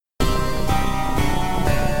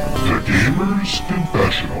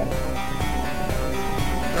Confessional.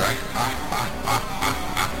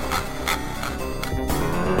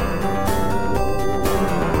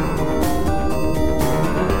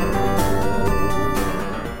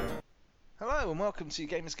 Hello and welcome to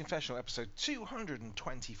Gamers Confessional episode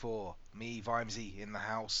 224. Me, Vimesy, in the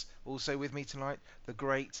house. Also with me tonight, the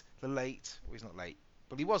great, the late, well he's not late,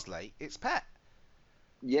 but he was late, it's Pet.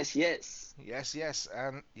 Yes. Yes,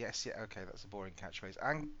 and yes, yeah, okay, that's a boring catchphrase.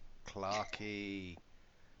 And Clarky.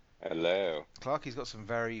 Hello. Clarky's got some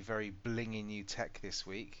very, very blingy new tech this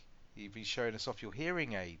week. You've been showing us off your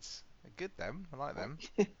hearing aids. They're good, them. I like them.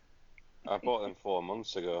 I bought them 4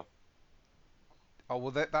 months ago. Oh,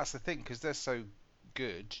 well, that's the thing, because they're so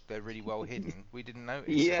good, they're really well hidden. We didn't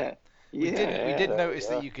notice Yeah. them. We did there notice we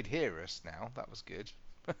that go. you could hear us now. That was good.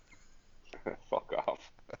 Fuck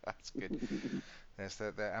off. That's good. Yes,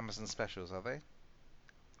 they're Amazon specials, are they?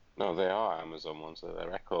 No, they are Amazon ones, so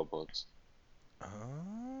they're Echo Buds. Oh, I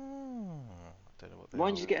don't know what they Why are.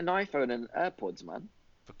 don't you just get an iPhone and AirPods, man?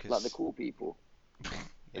 Because Like the cool people.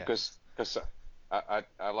 yeah. Because I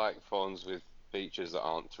like phones with features that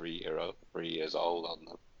aren't 3 years old on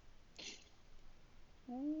them.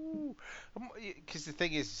 Because the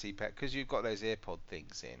thing is, you see, Pet, because you've got those AirPod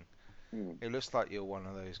things in, it looks like you're one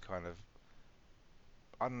of those kind of,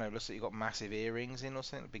 I don't know, looks like you've got massive earrings in or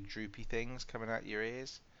something, big droopy things coming out your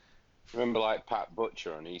ears. Remember like Pat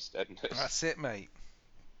Butcher on EastEnders? That's it, mate.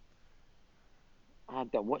 I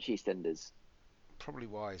don't watch EastEnders. Probably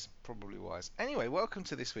wise. Anyway, welcome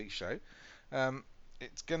to this week's show.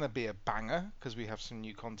 It's going to be a banger because we have some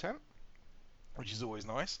new content, which is always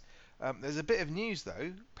nice. There's a bit of news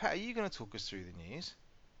though. Pat, are you going to talk us through the news?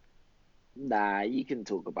 Nah, you can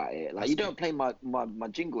talk about it. Like That's you don't play my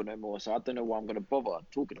jingle no more, so I don't know why I'm gonna bother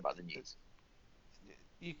talking about the news.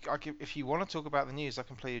 If you want to talk about the news, I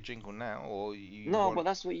can play your jingle now, or you. No, but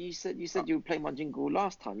that's what you said. You said you would play my jingle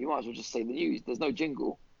last time. You might as well just say the news. There's no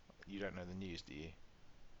jingle. You don't know the news, do you?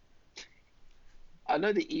 I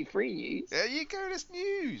know the E3 news. There you go. This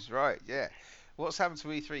news, right? Yeah. What's happened to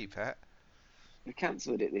E3, Pat? We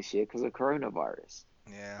cancelled it this year because of coronavirus.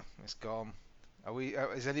 Yeah, it's gone. Are we?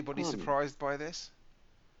 Is anybody surprised by this?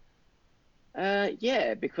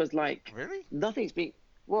 Yeah, because like Really? nothing's been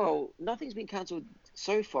cancelled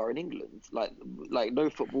so far in England. Like no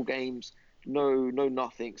football games, no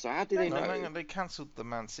nothing. So how do they know? No, they cancelled the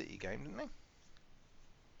Man City game, didn't they?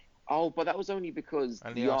 Oh, but that was only because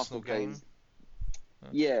And the Arsenal game. players.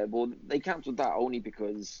 Yeah, well, they cancelled that only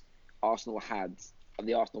because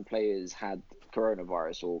the Arsenal players had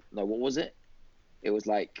coronavirus, or no, what was it? It was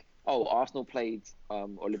like, Arsenal played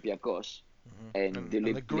Olympiacos, and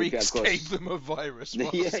the Greeks Olympiacos gave them a virus.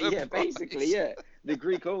 yeah, basically, yeah. The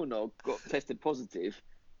Greek owner got tested positive,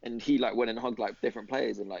 and he like went and hugged like different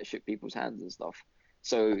players and like shook people's hands and stuff.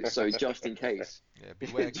 So just in case. Yeah,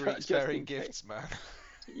 beware Greeks bearing gifts, man.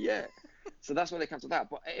 Yeah. So that's why they cancelled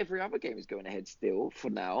that. But every other game is going ahead still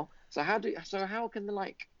for now. So how can they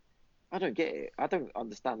like? I don't get it. I don't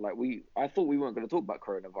understand. Like I thought we weren't going to talk about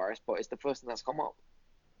coronavirus, but it's the first thing that's come up.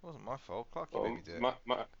 It wasn't my fault. Clarky made me do it.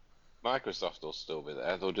 Microsoft will still be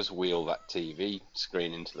there. They'll just wheel that TV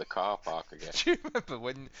screen into the car park again. Do you remember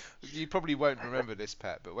when? You probably won't remember this,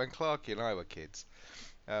 Pat, but when Clarky and I were kids,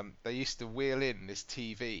 they used to wheel in this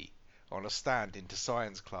TV on a stand into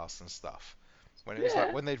science class and stuff. When it was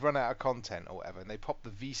like when they'd run out of content or whatever, and they pop the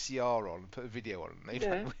VCR on and put a video on,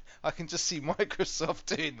 and I can just see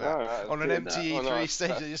Microsoft doing that on an empty E3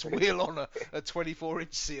 stage. They just wheel on a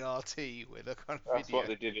 24-inch CRT with a kind of video.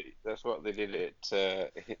 That's what they did at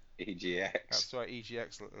EGX. That's right,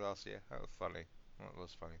 EGX last year. That was funny. That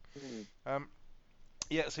was funny.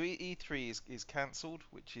 Yeah, so E3 is cancelled,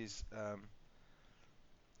 which is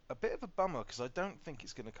a bit of a bummer because I don't think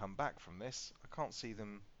it's going to come back from this. I can't see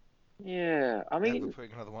them. Yeah, I mean,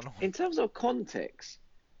 putting another one on. In terms of context,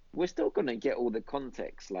 we're still gonna get all the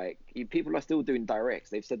context. Like people are still doing directs.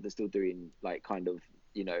 They've said they're still doing like kind of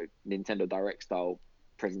Nintendo Direct style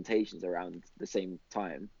presentations around the same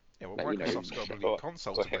time. Yeah, well, Microsoft's got a bloody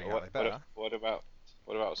console to bring out. They better. What about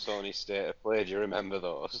Sony's State of Play? Do you remember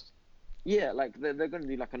those? Yeah, like they're going to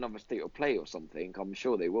do like another State of Play or something. I'm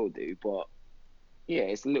sure they will do, but yeah,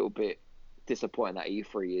 it's a little bit disappointing that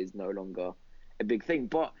E3 is no longer a big thing.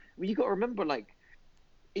 But you got to remember, like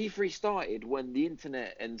E3 started when the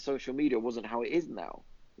internet and social media wasn't how it is now.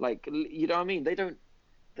 Like, you know what I mean? They don't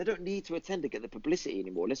need to attend to get the publicity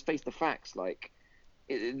anymore. Let's face the facts. Like,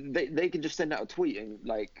 they can just send out a tweet and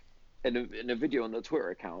like in a video on their Twitter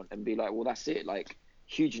account and be like, well, that's it. Like,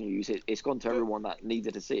 huge news. It's gone to everyone that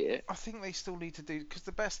needed to see it. I think they still need to do, because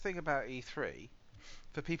the best thing about E3,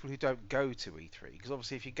 for people who don't go to E3, because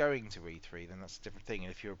obviously if you're going to E3, then that's a different thing.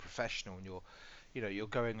 And if you're a professional and you're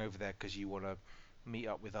going over there because you want to meet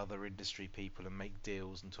up with other industry people and make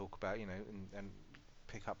deals and talk about, and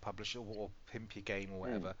pick up publish or pimp your game or Mm.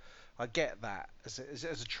 whatever. I get that as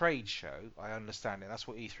a trade show. I understand it. That's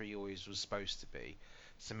what E3 always was supposed to be.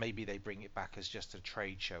 So maybe they bring it back as just a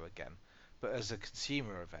trade show again. But as a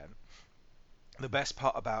consumer event, the best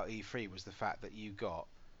part about E3 was the fact that you got,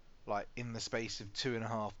 like, in the space of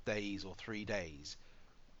 2.5 days or 3 days,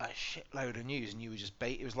 a shitload of news, and you were just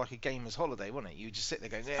bait. It was like a gamer's holiday, wasn't it? You would just sit there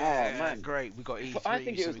going, Oh "Yeah, man, great, we got I E3,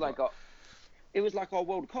 think it so was we got." like our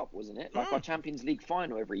World Cup, wasn't it? Like our Mm, Champions League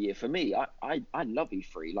final every year. For me, I love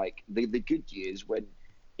E3. Like the good years when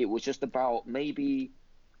it was just about maybe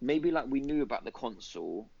like we knew about the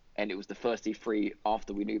console and it was the first E3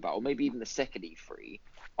 after we knew about, or maybe even the second E3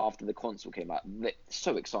 after the console came out.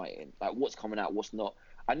 So exciting. Like what's coming out, what's not.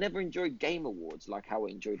 I never enjoyed Game Awards like how I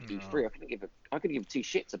enjoyed no. E3. I couldn't give two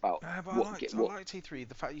shits about Nah, but I what get liked I what. liked E3.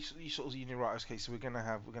 The fact you sort of right. Okay, so we're gonna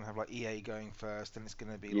have like EA going first, and it's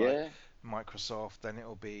gonna be like Yeah, Microsoft. Then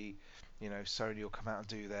it'll be, Sony will come out and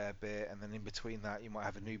do their bit, and then in between that you might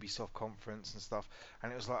have an Ubisoft conference and stuff.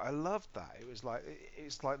 And it was like I loved that. It was like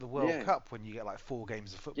it's like the World yeah. Cup when you get like 4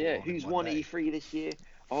 games of football Yeah, on in who's one won day. E3 this year?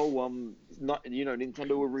 Oh, not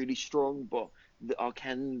Nintendo were really strong, but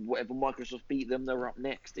can whatever Microsoft beat them, they're up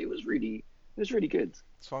next. It was really good.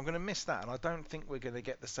 So I'm gonna miss that, and I don't think we're gonna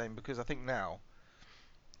get the same because I think now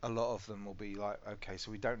a lot of them will be like, okay,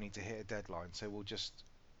 so we don't need to hit a deadline, so we'll just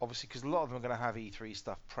obviously because a lot of them are going to have E3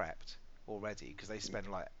 stuff prepped already because they spend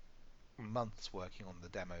like months working on the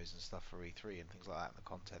demos and stuff for E3 and things like that, and the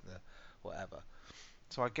content, the whatever.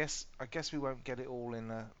 So I guess we won't get it all in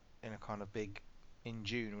a kind of big in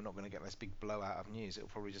June. We're not going to get this big blowout of news. It'll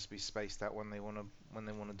probably just be spaced out when they want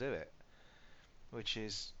to do it, which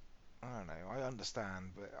is I don't know. I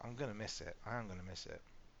understand, but I'm going to miss it. I am going to miss it,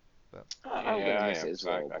 but. I'm Yeah, gonna I miss am. it as 'Cause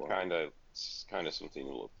well, I but kind of it's kind of something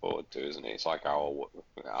to look forward to, isn't it? It's like Mm,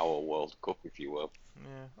 our World Cup, if you will.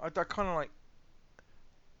 yeah, I kind of like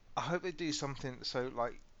I hope they do something so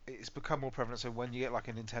like it's become more prevalent. So when you get like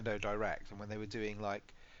a Nintendo Direct, and when they were doing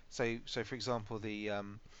like, so for example the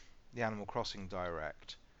Animal Crossing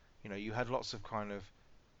Direct, you had lots of kind of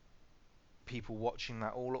people watching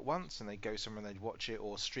that all at once, and they'd go somewhere and they'd watch it,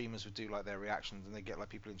 or streamers would do like their reactions, and they get like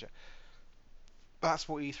people in. That's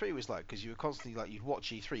what E3 was like because you were constantly like you'd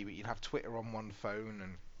watch E3, but you'd have Twitter on one phone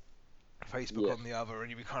and Facebook yeah. on the other, and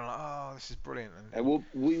you'd be kind of like, oh, this is brilliant, And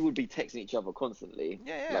we would be texting each other constantly,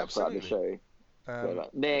 yeah, yeah, like throughout the absolutely. show. We're Um,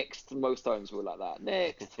 like next. Most times we're like that.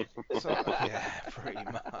 Next. So yeah, pretty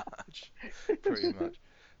much, pretty much.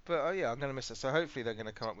 But yeah, I'm gonna miss it. So hopefully they're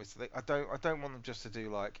gonna come up with something. I don't want them just to do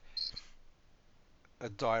like a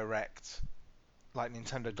direct like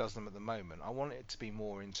Nintendo does them at the moment. I want it to be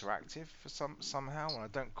more interactive for somehow, and I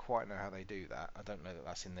don't quite know how they do that. I don't know that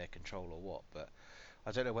that's in their control or what, but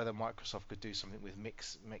I don't know whether Microsoft could do something with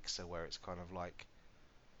Mixer where it's kind of like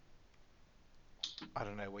I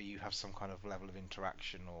don't know where you have some kind of level of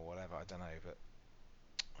interaction or whatever. I don't know, but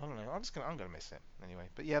I don't know. I'm gonna miss it anyway.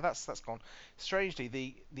 But yeah, that's gone. Strangely,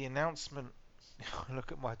 the announcement.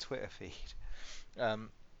 Look at my Twitter feed.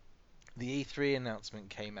 Um, the E3 announcement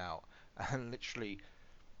came out, and literally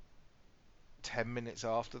 10 minutes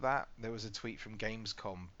after that, there was a tweet from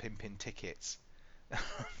Gamescom pimping tickets.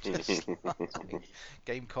 Just like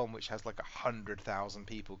Gamescom, which has like 100,000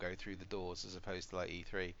 people go through the doors as opposed to like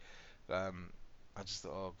E3. Um, I just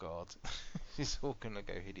thought, oh god, it's all gonna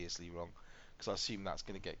go hideously wrong because I assume that's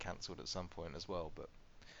gonna get cancelled at some point as well. But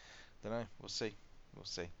don't know. We'll see. We'll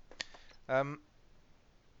see. Um,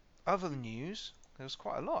 other news, there was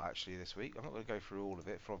quite a lot actually this week. I'm not going to go through all of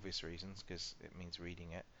it for obvious reasons because it means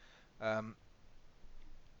reading it. Um,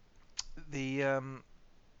 the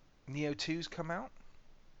Neo 2's come out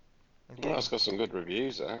and Well, getting it's got some good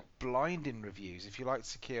reviews there. blinding reviews. If you like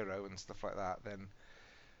Sekiro and stuff like that, then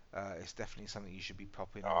it's definitely something you should be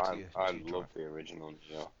popping onto Oh, your I to your love drive. the original.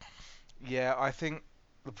 Yeah. Yeah, I think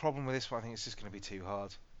the problem with this one, I think it's just going to be too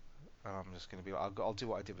hard. I'm just going to be like, I'll do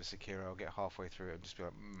what I did with Sekiro. I'll get halfway through it and just be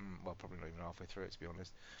like, well, probably not even halfway through it to be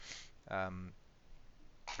honest. Um,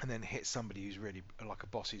 and then hit somebody who's really like a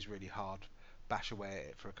boss who's really hard, bash away at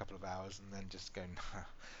it for a couple of hours, and then just go, nah,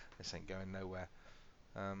 this ain't going nowhere,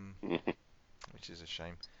 um, which is a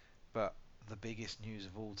shame. But the biggest news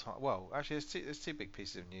of all time, well, actually, there's two big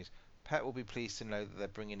pieces of news. Pet will be pleased to know that they're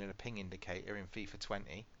bringing in a ping indicator in FIFA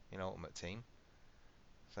 20 in Ultimate Team,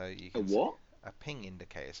 so you A can what? a ping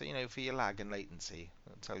indicator. So for your lag and latency,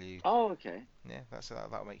 it'll tell you. Oh, okay. Yeah,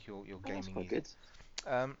 that'll make your Oh, that's gaming quite easier. good.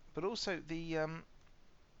 But also the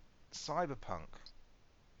Cyberpunk.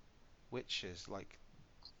 Witchers, like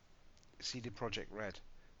CD Projekt Red,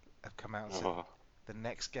 have come out and said Oh, the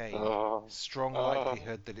next game, oh, strong oh.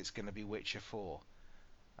 likelihood that it's going to be Witcher 4,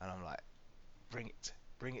 and I'm like,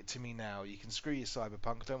 bring it to me now. You can screw your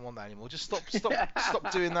Cyberpunk. I don't want that anymore. Just stop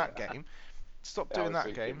doing that game. Stop Yeah, I doing was that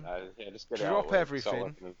thinking game. that. Yeah, just get it out of Drop the way. Start everything.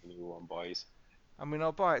 working on the new one, boys. I mean,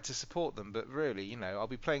 I'll buy it to support them, but really, I'll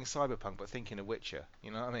be playing Cyberpunk but thinking of Witcher.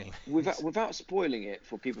 You know what I mean? Without spoiling it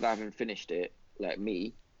for people that haven't finished it, like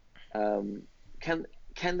me, um, can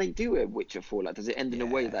can they do a Witcher 4? Like, does it end in a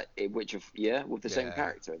way Yeah, that yeah, with the same yeah,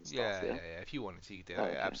 character and stuff? Yeah. yeah. If you wanted to, you could do Oh, it.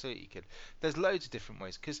 Yeah, okay. absolutely, you could. There's loads of different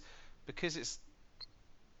ways because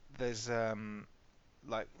there's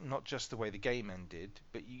like not just the way the game ended,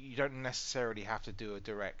 but you don't necessarily have to do a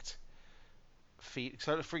direct feed.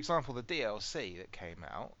 So, for example, the DLC that came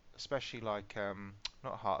out, especially like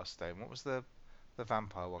not Heart of Stone. What was the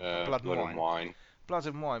vampire one called? Blood and Blood and Wine. Wine. Blood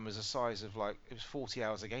and Wine was the size of like it was 40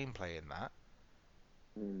 hours of gameplay in that.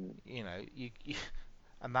 Mm. You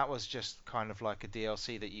and that was just kind of like a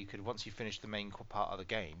DLC that you could once you finished the main part of the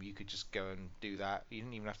game, you could just go and do that. You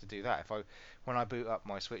didn't even have to do that. When I boot up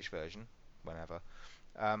my Switch version, whenever,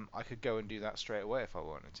 I could go and do that straight away if I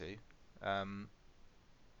wanted to.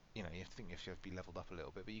 You think if you have to be leveled up a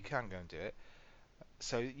little bit, but you can go and do it.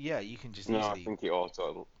 So yeah, you can just No, I easily think it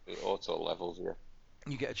auto levels you.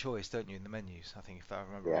 you get a choice, don't you, in the menus? I think if I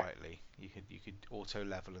remember Yeah. rightly, you could auto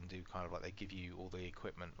level and do kind of like they give you all the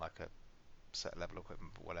equipment like a set level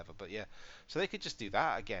equipment or whatever. But yeah, so they could just do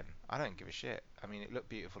that again. I don't give a shit. I mean, it looked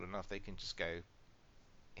beautiful enough. They can just go,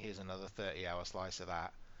 here's another 30-hour slice of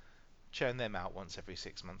that. Churn them out once every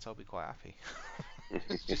 6 months. I'll be quite happy.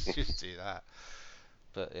 just do that.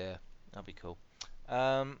 But yeah, that'd be cool.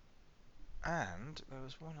 Um, and there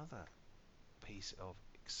was one other piece of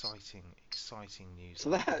exciting news So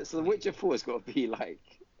that I that the completely Witcher 4 has got to be like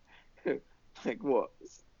like what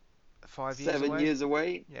 5 years 7 years away.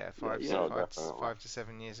 away? Yeah, Like, No, definitely. 5 to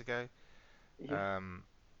 7 years ago. yeah. Um,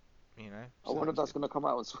 I so that wonder if was that's good. going to come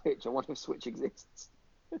out on Switch. I wonder if Switch exists.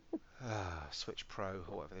 Switch Pro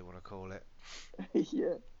or whatever they want to call it.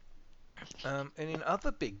 Yeah. And in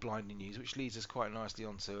other big blinding news, which leads us quite nicely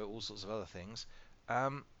onto all sorts of other things,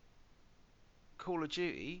 um, Call of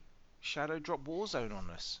Duty Shadow dropped Warzone on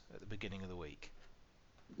us at the beginning of the week,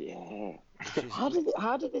 Yeah. which is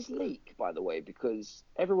How did this leak, by the way? Because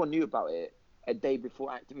everyone knew about it a day before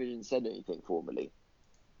Activision said anything formally.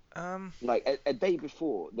 um, Like a day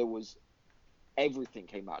before, there was everything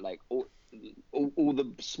came out. Like all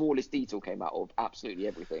the smallest detail came out of absolutely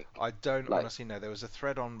everything. I don't Like, honestly know. There was a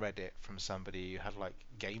thread on Reddit from somebody who had like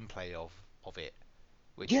gameplay of it,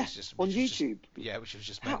 yeah, on which was just YouTube. yeah, which was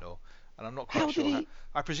just How mental. And I'm not quite how did sure how. he?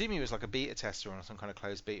 I presume he was like a beta tester on some kind of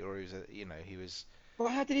closed beta, or he was he was. Well,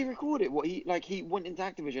 how did he record it? What he went into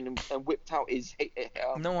Activision and whipped out his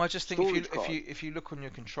No, I just think storage card. if you look on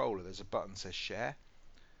your controller, there's a button that says share,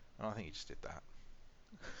 and I think he just did that.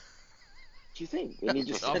 Do you think? And he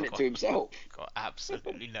just sent I've it to himself. got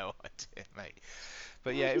absolutely no idea, mate.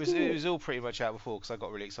 But yeah, it was all pretty much out before because I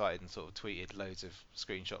got really excited and sort of tweeted loads of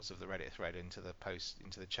screenshots of the Reddit thread into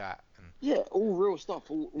the chat, and Yeah, all real stuff,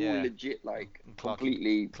 all yeah, legit, like and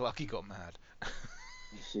completely. Clarky got mad.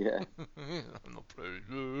 Yeah. I'm not playing.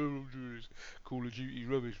 No, I don't do this. Call of Duty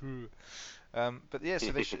rubbish. But yeah,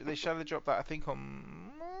 so they shadow dropped that I think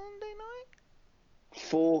on Monday night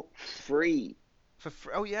For free.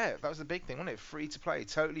 oh yeah, that was the big thing, wasn't it? Free to play,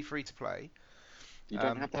 totally free to play. You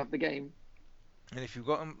don't Um, have to have the game. and if you've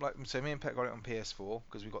got them, like, so me and Pet got it on PS4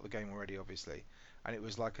 because we got the game already, obviously, and it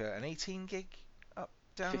was like an 18 gig up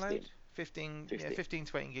download, 15. 15, yeah, 15. 15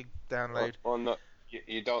 to 18 gig Well, download. well, no,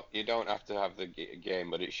 you don't have to have the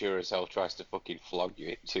game, but it sure as hell tries to fucking flog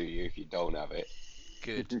you to you if you don't have it.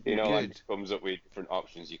 Good, Like good. it comes up with different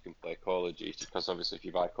options. You can play Call of Duty because obviously if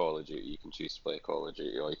you buy Call of Duty, you can choose to play Call of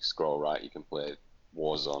Duty, or you can scroll right, you can play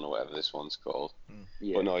Warzone or whatever this one's called. Mm.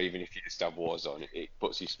 Yeah. But no, even if you just have Warzone, it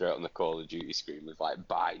puts you straight on the Call of Duty screen with like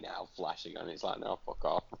buy now flashing on it. It's like no, fuck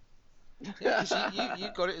off. Yeah, because you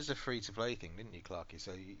got it as a free to play thing, didn't you, Clarky?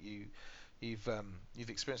 So you've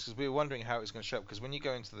experienced because we were wondering how it was going to show up because when you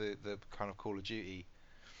go into the kind of Call of Duty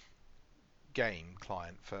game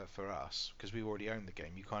client for us because we already own the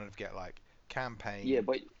game, you kind of get like Yeah, campaign,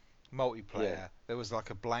 but yeah. multiplayer. There was like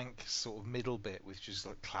a blank sort of middle bit which was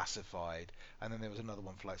like classified, and then there was another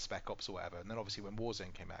one for like Spec Ops or whatever. And then obviously when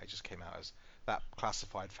Warzone came out, it just came out as that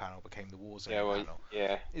classified panel became the Yeah, Warzone well, panel.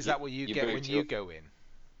 yeah, Is that what you you get when boot it you up. go in?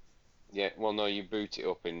 Yeah, well, no, you boot it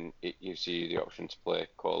up and it gives you the option to play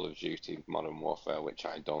Call of Duty Modern Warfare, which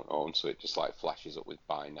I don't own, so it just like flashes up with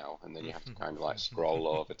buy now, and then you have to kind of like scroll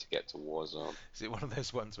over to get to Warzone. Is it one of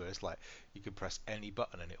those ones where it's like you could press any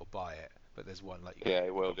button and it'll buy it, but there's one like Yeah,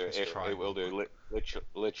 it will do. this It triangle. will do.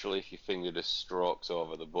 Literally, if your finger just strokes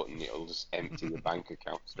over the button, it'll just empty your bank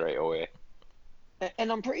account straight away.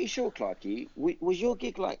 And I'm pretty sure, Clarky, was your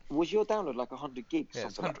download like 100 gigs, Yeah,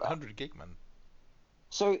 it's something like that? 100 gig, man.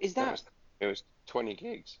 So is that? It was 20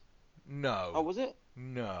 gigs. Oh, No, was it?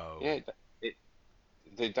 no. Yeah, it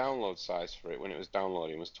the download size for it when it was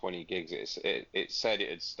downloading was 20 gigs. It said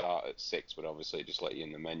it'd start at 6, but obviously it just let you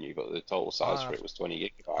in the menu. But the total size for it was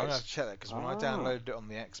 20 I'm gonna have gigabytes. to check that because when I Ah, downloaded it on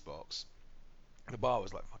the Xbox, the bar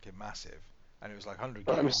was like fucking massive, and it was like 100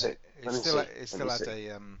 Let me gig. see. It Let me still see. it Let still me had see.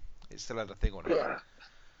 it still had a thing on it.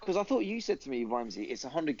 because I thought you said to me, Vimesy, it's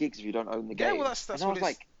 100 gigs if you don't own the Yeah, well game, that's and I what was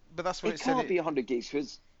like, but that's what it it said. can't be 100 gigs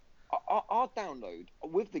because our download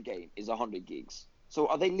with the game is 100 gigs. So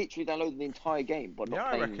are they literally downloading the entire game but Yeah, not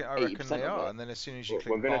paying I reckon 80% they of are. it? And then as soon as you We're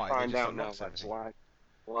click gonna buy, they find just out now. unlocks That's everything.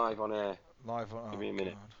 live on air. Live on. Give Oh me a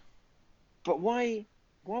minute. god. But why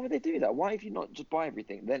would they do that? Why if you not just buy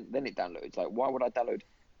everything, then it downloads? Like, why would I download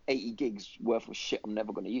 80 gigs worth of shit I'm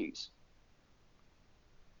never going to use?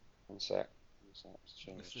 One sec. Let's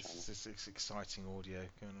change This the channel. is exciting audio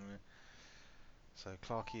going on here. So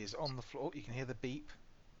Clarky is on the floor. You can hear the beep.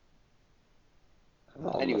 I'm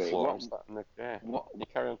not on the Anyway, floor. I'm sat in the chair. what, You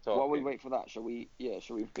carry on while we talking. wait for that, shall we? Yeah,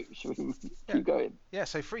 shall we Yeah, keep going? yeah.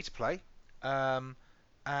 So free to play,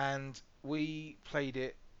 and we played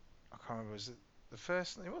it. I can't remember. Was it the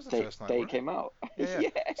first? It was the Day, first night, day wasn't it? came out. Yeah, yeah.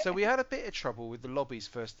 Yeah. So we had a bit of trouble with the lobbies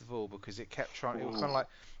first of all because it kept trying. It was kind of Oh like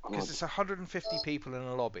because God. it's 150 people in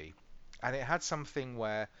a lobby, and it had something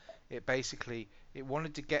where it basically it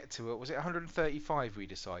wanted to get to it. Was it 135? We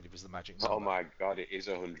decided was the magic Oh number. my god, it is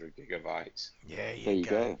 100 gigabytes. There There you you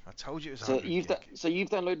go. go. I told you it was So 100 gig. you've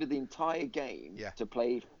downloaded the entire game Yeah. to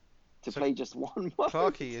play So just one mode.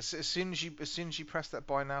 Clarky, as soon as you press that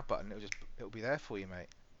buy now button, it'll be there for you, mate.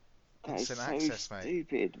 That is Instant so access, mate.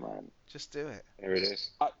 stupid, man. Just do it. There it is.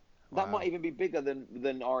 That Wow. might even be bigger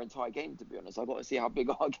than our entire game, to be honest. I've got to see how big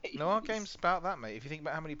our game No, our is. game's about that, mate. If you think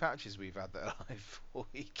about how many patches we've had that are like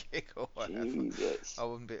 40 gig or whatever, Jesus.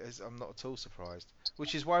 I'm not at all surprised.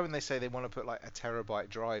 Which is why when they say they want to put like a terabyte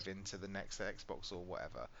drive into the next Xbox or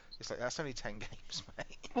whatever, it's like that's only 10 games,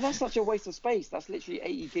 mate. But that's such a waste of space. That's literally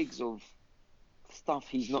 80 gigs of stuff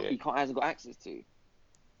Shit. hasn't got access to.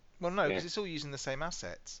 Well, no, Yeah. because it's all using the same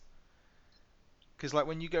assets. Because like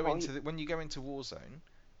when you go Oh, when you go into Warzone,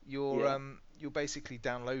 Yeah. you're basically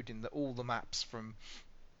downloading all the maps from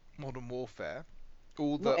Modern Warfare,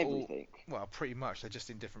 Not all everything. well, pretty much they're just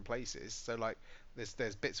in different places. So like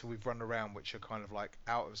there's bits where we've run around which are kind of like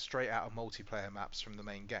straight out of multiplayer maps from the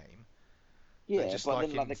main game. They're Yeah, just but like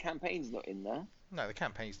then like in the campaign's not in there. no, the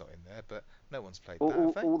campaign's not in there, but no one's played All, that, have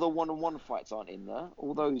all, they? all the one-on-one fights aren't in there.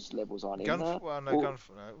 All those levels aren't in there. Well, no, All, no,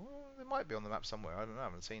 well, they might be on the map somewhere. I don't know. I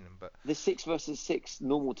haven't seen them, but the 6 versus 6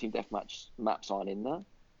 normal team deathmatch maps aren't in there.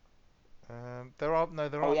 there are no,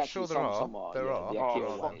 there Oh, are. yeah, I'm actually, sure there are. some are. There Yeah, are. the Oh, There Akira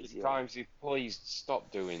are one them. is. fucking Yeah. times, please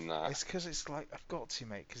stop doing that. It's because it's like I've got to,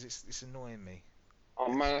 mate, because it's annoying me. Oh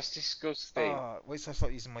man, that's disgusting. Oh, wait till I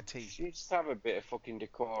start using my teeth. You just have a bit of fucking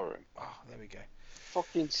decorum. Oh, there we go.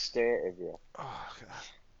 Fucking state of you. Oh, look at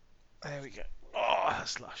that. There we go. Oh,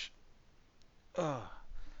 that's lush. Oh.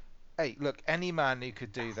 Hey, look, any man who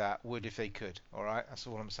could do that would if they could. All right, that's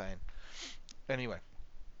all I'm saying. Anyway,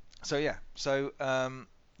 so yeah,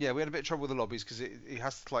 yeah, we had a bit of trouble with the lobbies because it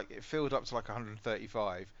has to like it filled up to like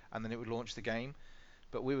 135 and then it would launch the game.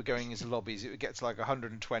 But we were going into lobbies, it would get to like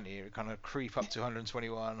 120, it would kind of creep up to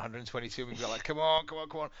 121, 122, and we'd be like, come on, come on,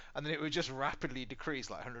 come on, and then it would just rapidly decrease,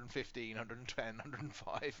 like 115, 110,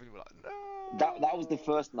 105, and we were like, no. That was the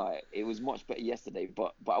first night. It was much better yesterday,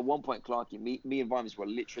 but at one point, Clarky, me and Vimes were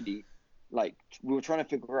literally like we were trying to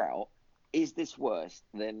figure out, is this worse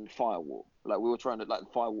than Firewall? Like we were trying to like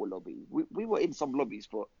the Firewall lobby. We were in some lobbies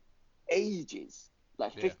for ages,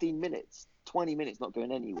 like Yeah. 15 minutes, 20 minutes, not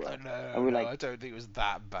going anywhere. No, And we're no, like, I don't think it was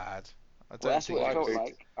that bad. I well, don't that's think what it it felt was.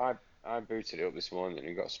 like. I booted it up this morning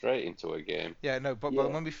and got straight into a game. Yeah, no, but Yeah.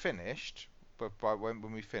 when we finished,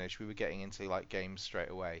 when we finished, we were getting into like games straight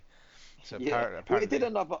away. So Yeah, well, it apparently, did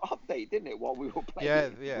another update, didn't it, while we were playing? yeah,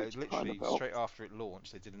 yeah, which kind literally of helped. straight after it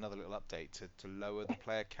launched, they did another little update to lower the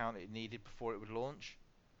player count it needed before it would launch.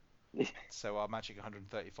 So our magic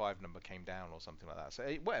 135 number came down or something like that. So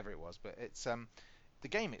whatever it was, but it's the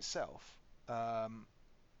game itself,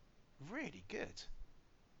 really good.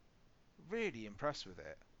 Really impressed with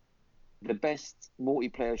it. The best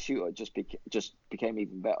multiplayer shooter just became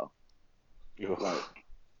even better. Like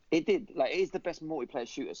it did. Like it is the best multiplayer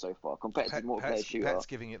shooter so far, competitive multiplayer shooter. Pet's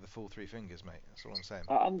giving it the full three fingers, mate. That's all I'm saying.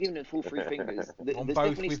 I'm giving it full three fingers. On There's both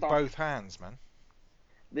definitely with stuff. both hands, man.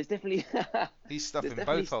 There's definitely. He's stuffing There's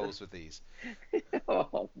both definitely holes with these.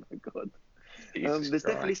 Oh my god. Jesus There's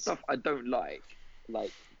definitely Christ. stuff I don't like,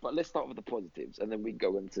 but let's start with the positives, and then we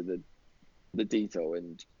go into the detail.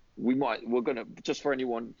 And we're gonna, just for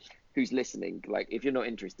anyone who's listening, like if you're not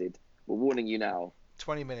interested, we're warning you now.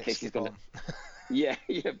 20 minutes, Casey's skip gonna, on. yeah,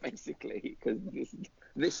 yeah, basically, because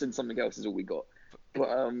this and something else is all we got. But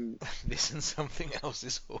This and something else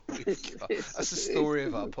is all we've this, got. this, That's the this, story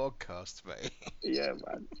of our podcast, mate. yeah,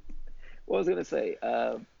 man. What I was gonna say,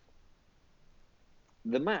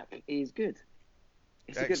 the map is good.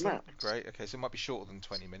 It's a good Excellent, map. great. Okay, so it might be shorter than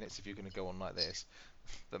 20 minutes if you're going to go on like this.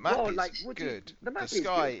 The map Well, is like, what do you? good. The The map is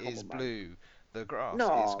sky good. Come is on, man. blue. The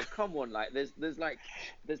grass is. No, come on. Like, there's like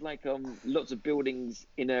lots of buildings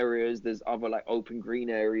in areas. There's other like open green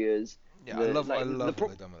areas. Yeah, I The love. I like the love what problem.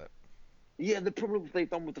 they've done with it. Yeah, the problem they've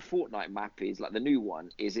done with the Fortnite map is like the new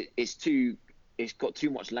one is it's too. It's got too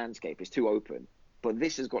much landscape. It's too open. But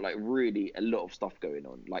this has got like really a lot of stuff going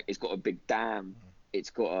on. Like it's got a big dam. It's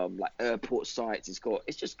got like airport sites. It's got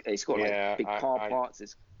like Yeah, big car I, parts.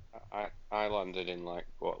 It's I landed in like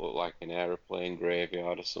what looked like an aeroplane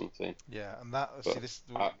graveyard or something. Yeah, and that. See But this.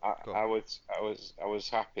 I, I, Go on. I was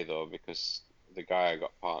happy though because the guy I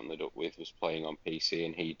got partnered up with was playing on PC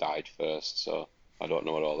and he died first, so I don't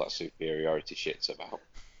know what all that superiority shit's about.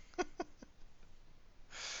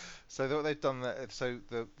 So what they've done there. So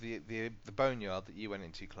the boneyard that you went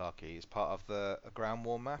into, Clarky, is part of the a ground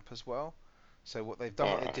war map as well. So what they've done,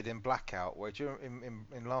 All what they right. did in Blackout, where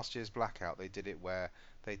in last year's Blackout, they did it where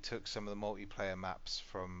they took some of the multiplayer maps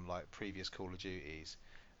from like previous Call of Duties,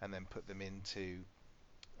 and then put them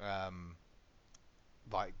um,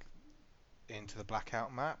 like into the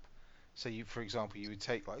Blackout map. So you, for example, you would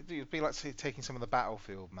take like it'd be like say, taking some of the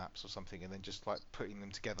Battlefield maps or something, and then just like putting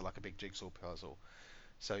them together like a big jigsaw puzzle.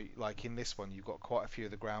 So like in this one, you've got quite a few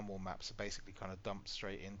of the ground war maps are basically kind of dumped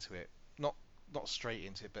straight into it. Not straight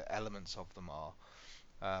into it, but elements of them are.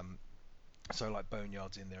 Um, so like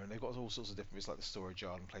Boneyard's in there, and they've got all sorts of different bits like the storage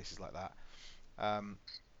yard and places like that. Um,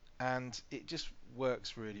 and it just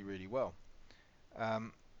works really, really well.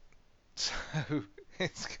 Um, so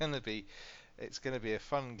it's gonna be it's gonna be a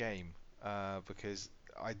fun game because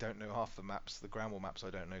I don't know half the maps, the ground war maps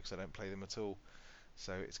I don't know because I don't play them at all.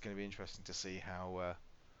 So it's going to be interesting to see how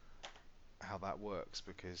that works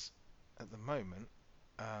because at the moment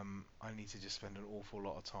I need to just spend an awful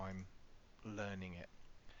lot of time learning it.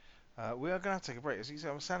 We are going to have to take a break. As you can see,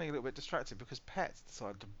 I'm sounding a little bit distracted because Pet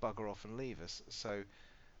decided to bugger off and leave us. So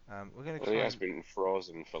we're going to Well, he try has and. been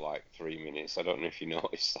frozen for like 3 minutes. I don't know if you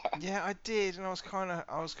noticed that. Yeah, I did, and I was kind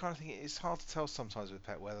of thinking it's hard to tell sometimes with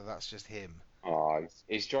Pet whether that's just him. Oh,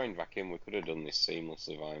 he's joined back in. We could have done this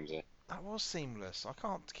seamlessly, Vimesy. That was seamless. I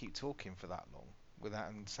can't keep talking for that long without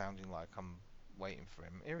him sounding like I'm waiting for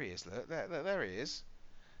him. Here he is. Look, there he is.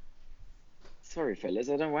 Sorry, fellas.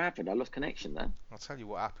 I don't know what happened. I lost connection there. I'll tell you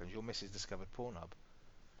what happens. Your missus discovered Pornhub.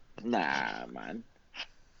 Nah, man.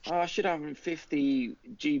 Oh, I should have 50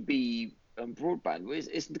 GB broadband. Well,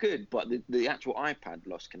 it's good, but the actual iPad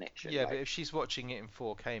lost connection. Yeah, but Like, if she's watching it in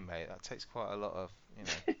 4K, mate, that takes quite a lot of, you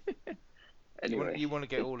know. You want anyway. you want to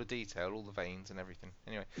get all the detail, all the veins and everything.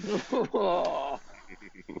 Anyway, Oh,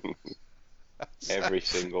 so, Every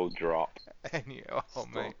single drop. oh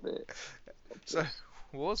mate. stop it. Stop So this.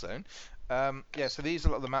 Warzone. Yeah, so these are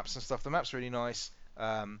a lot of the maps and stuff. The map's really nice.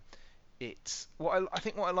 It's I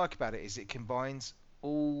think what I like about it is it combines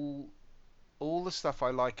all all the stuff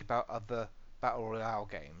I like about other battle royale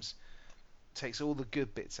games, takes all the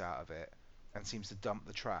good bits out of it, and seems to dump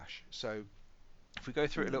the trash. So if we go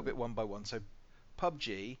through it a little Mm, bit one by one, so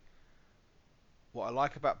PUBG. What I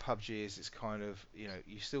like about PUBG is it's kind of,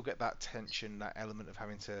 you still get that tension, that element of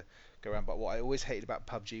having to go around. But what I always hated about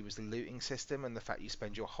PUBG was the looting system and the fact you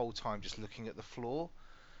spend your whole time just looking at the floor.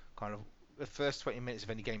 Kind of the first 20 minutes of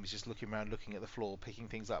any game is just looking around, looking at the floor, picking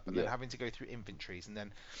things up, and then yeah, having to go through inventories, and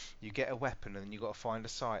then you get a weapon, and then you got to find a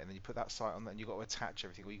site, and then you put that site on, and you got to attach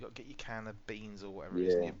everything, or you got to get your can of beans or whatever it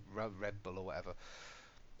is, and yeah. your Red Bull or whatever.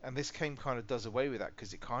 And this game kind of does away with that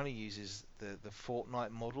because it kind of uses the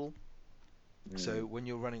Fortnite model. So Mm. when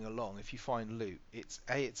you're running along, if you find loot, it's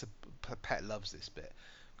a Pet loves this bit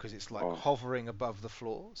because it's like Oh, hovering above the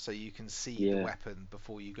floor, so you can see the yeah. weapon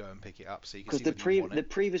before you go and pick it up, so you can Because see the whether you want the it.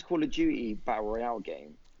 previous Call of Duty Battle Royale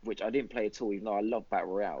game, which I didn't play at all, even though I love Battle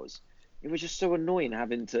Royales, it was just so annoying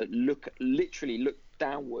having to literally look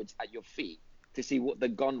downwards at your feet to see what the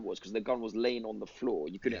gun was, because the gun was laying on the floor.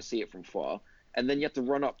 You Yeah, couldn't see it from far. And then you have to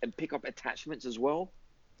run up and pick up attachments as well.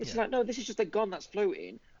 It's yeah, like, no, this is just a gun that's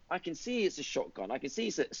floating. I can see it's a shotgun. I can see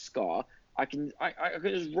it's a SCAR. I can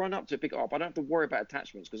just run up to pick it up. I don't have to worry about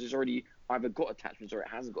attachments because it's already either got attachments or it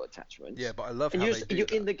hasn't got yeah. attachments. But I love And how they do you're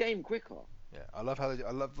in that. the game quicker. Yeah, I love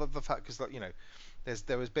the fact because like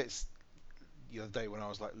there was bits the other day when I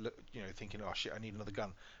was like, thinking, oh shit, I need another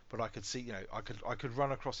gun, but I could see, I could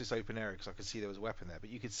run across this open area because I could see there was a weapon there, but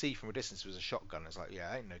you could see from a distance it was a shotgun. It's like,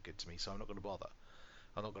 yeah, it ain't no good to me, so I'm not going to bother.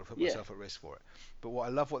 I'm not going to put Yeah, myself at risk for it. But what I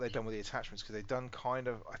love what they've done with the attachments because they've done kind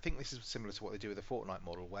of, I think this is similar to what they do with the Fortnite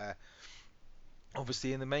model, where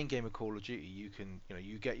obviously in the main game of Call of Duty you can,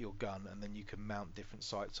 you get your gun and then you can mount different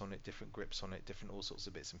sights on it, different grips on it, different all sorts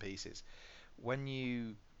of bits and pieces. When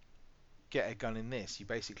you get a gun in this, you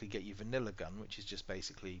basically get your vanilla gun, which is just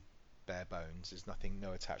basically bare bones. There's nothing,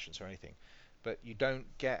 no attachments or anything. But you don't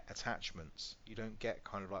get attachments. You don't get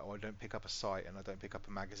kind of like, oh, I don't pick up a sight and I don't pick up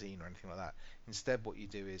a magazine or anything like that. Instead, what you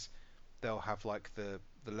do is they'll have like the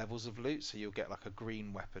levels of loot. So you'll get like a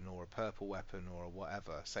green weapon or a purple weapon or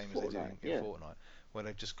whatever, same as they do Fortnite. in Yeah, Fortnite, where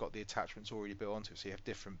they've just got the attachments already built onto it. So you have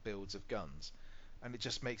different builds of guns, and it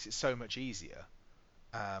just makes it so much easier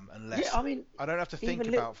yeah. unless I mean, I don't have to think even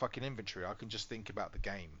little. about fucking inventory. I can just think about the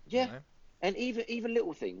game. Yeah, and even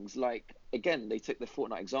little things like, again, they took the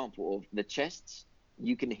Fortnite example of the chests.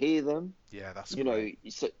 You can hear them. Yeah, that's You know, great.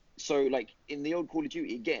 so like in the old Call of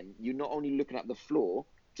Duty, again, you're not only looking at the floor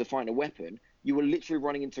to find a weapon, you were literally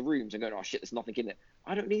running into rooms and going, oh shit, there's nothing in it.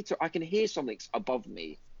 I don't need to. I can hear something's above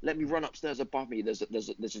me. Let me Hmm. run upstairs above me. There's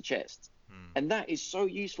a chest, Hmm. and that is so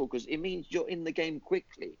useful because it means you're in the game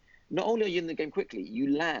quickly. Not only are you in the game quickly,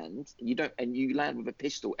 you land. You don't, and you land with a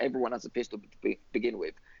pistol. Everyone has a pistol to begin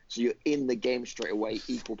with, so you're in the game straight away,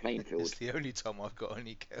 equal playing It's field. the only time I've got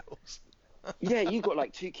any kills. Yeah, you got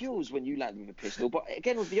like 2 kills when you land with a pistol. But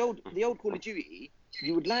again, with the old Call of Duty,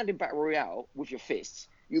 you would land in battle royale with your fists.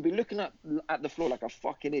 You'd be looking at the floor like a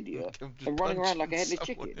fucking idiot I'm just and running around like punching a headless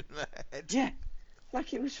someone chicken. in the head. Yeah,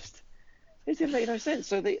 like it didn't make no sense.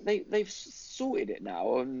 So they've sorted it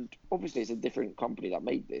now, and obviously it's a different company that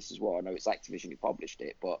made this as well. I know it's Activision who published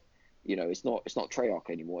it, but it's not Treyarch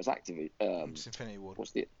anymore. It's Activision. It's Infinity Ward.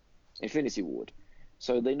 What's the Infinity Ward?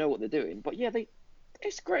 So they know what they're doing. But yeah,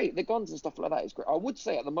 it's great. The guns and stuff like that is great. I would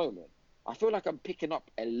say at the moment, I feel like I'm picking up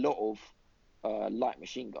a lot of light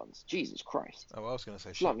machine guns. Jesus Christ, Oh, I was going to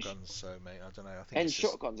say it's like shotguns, so mate, I don't know. and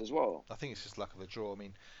shotguns as well. I think it's just luck of the draw. I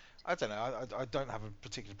mean, I don't know. I don't have a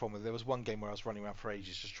particular problem with it. There was one game where I was running around for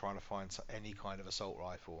ages just trying to find any kind of assault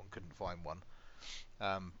rifle and couldn't find one.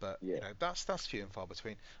 But Yeah, that's few and far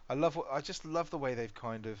between. I just love the way they've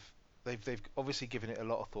kind of they've obviously given it a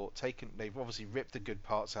lot of thought. They've obviously ripped the good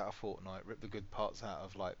parts out of Fortnite, ripped the good parts out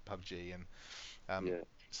of like PUBG and um, yeah,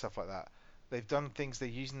 stuff like that. They've done things. They're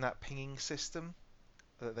using that pinging system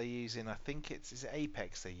that they use in. I think is it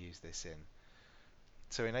Apex they use this in.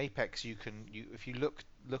 So in Apex, you if you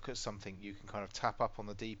look at something, you can kind of tap up on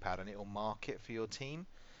the D-pad and it will mark it for your team.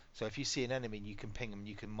 So if you see an enemy, you can ping them,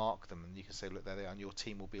 you can mark them, and you can say, look, there they are, and your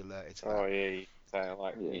team will be alerted to that. Oh yeah,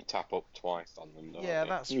 like yeah, you tap up twice on them, don't Yeah, you?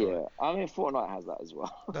 that's right. yeah. I mean, Fortnite has that as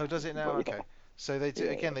well. No, does it now? But yeah, Okay. So they do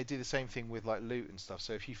yeah, again. They do the same thing with like loot and stuff.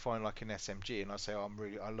 So if you find like an SMG, and I say, oh,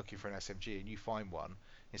 I'm looking for an SMG, and you find one,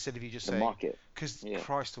 instead of you just the saying, market. because Yeah,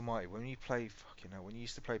 Christ Almighty, when you play fucking hell, when you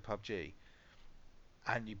used to play PUBG,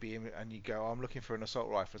 and and you go, oh, I'm looking for an assault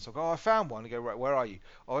rifle. It's like, oh, I found one. You go, right, where are you?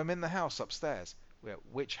 Oh, I'm in the house upstairs. Well,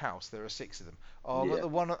 which house? There are 6 of them. Oh, I'm at yeah, the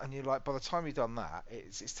one, and you're like, by the time you've done that,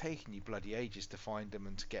 it's taking you bloody ages to find them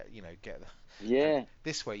and to get the. And yeah.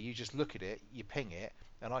 this way, you just look at it, you ping it,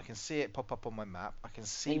 and I can see it pop up on my map. I can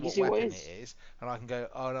see And you can what see what it weapon it is. is, and I can go,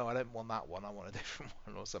 oh no, I don't want that one. I want a different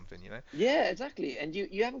one or something. Yeah, exactly. And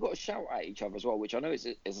you haven't got to shout at each other as well, which I know is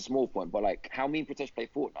a small point, but like how me and Pritesh play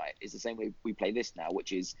Fortnite is the same way we play this now,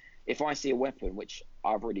 which is if I see a weapon which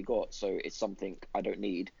I've already got, so it's something I don't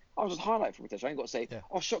need, I'll just highlight for Pritesh. I ain't got to say, Yeah.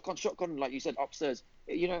 oh, shotgun, like you said upstairs.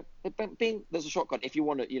 Bing, there's a shotgun. If you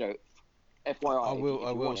want it, I FYI, if you will. I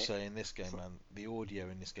if you will want it. say in this game, man, the audio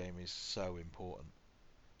in this game is so important.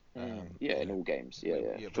 Yeah, You in know, all games. Yeah,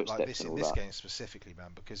 yeah. yeah, but like Footsteps this and in all this that. game specifically,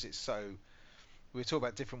 man, because it's so. We were talking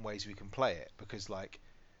about different ways we can play it because like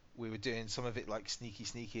we were doing some of it like sneaky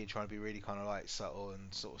and trying to be really kind of like subtle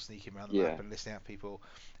and sort of sneaking around the map Yeah. and listening at people,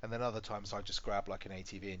 and then other times I just grab like an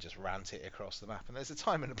ATV and just rant it across the map. And there's a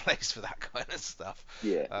time and a place for that kind of stuff.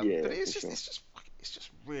 Yeah, But yeah, it's for just sure. it's just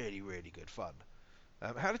really good fun.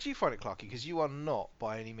 How did you find it, Clarky? Because you are not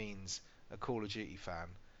by any means a Call of Duty fan.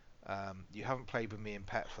 You haven't played with me and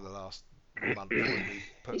Pet for the last month when we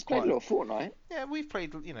put He's played quite a a lot of Fortnite. yeah, we've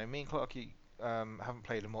played. Me and Clarky haven't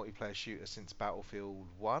played a multiplayer shooter since Battlefield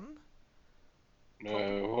 1,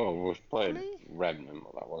 Well, we've played probably. Remnant,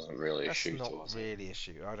 but that wasn't really a That's shooter, not was it? really a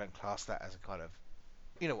shooter. I don't class that as a kind of,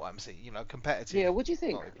 you know what I'm saying, Yeah, competitive what do you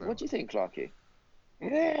think? multiplayer. What do you think, Clarky?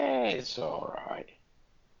 Yeah, it's alright.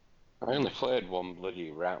 I only played one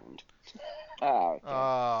bloody round. Ah, okay, fine.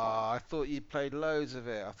 Ah, I thought you played loads of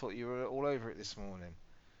it. I thought you were all over it this morning.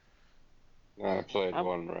 I played How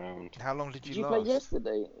one round, How long did you did you play last?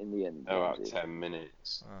 yesterday in the end, about Ramsey? 10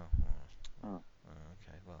 minutes. Oh, Oh.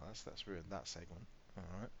 okay. Well, that's ruined that segment. All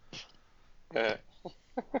right. Uh,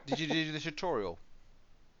 Did you do the tutorial?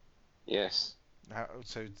 yes.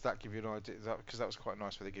 So does that give you an idea? Because that was quite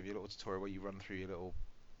nice, where they give you a little tutorial where you run through your little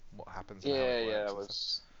what happens and how it Yeah, works that and stuff.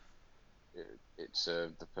 was. It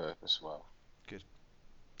served the purpose well. Good.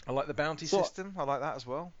 I like the bounty So system. I like that as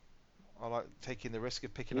well. I like taking the risk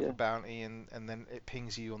of picking up a yeah. bounty and then it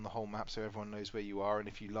pings you on the whole map so everyone knows where you are. And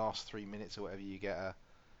if you last 3 minutes or whatever, you get a,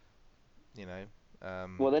 you know,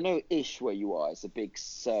 um, Well, they know ish where you are. It's a big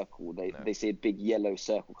circle. They no. they see a big yellow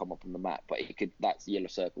circle come up on the map, but it could that yellow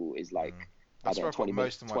circle is Mm. like I That's don't know where I've got 20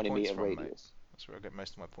 meter most of my 20 points meter from, mate. radius. That's where I get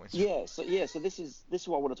most of my points from. So this is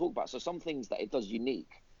what I want to talk about. So some things that it does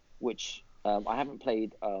unique, which I haven't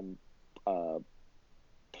played uh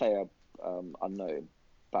player unknown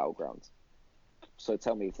battlegrounds. So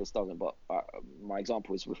tell me if this doesn't. But my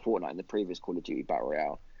example is with Fortnite in the previous Call of Duty Battle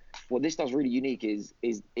Royale. What this does really unique is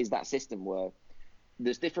that system where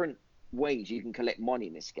there's different ways you can collect money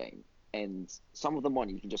in this game, and some of the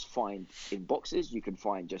money you can just find in boxes. You can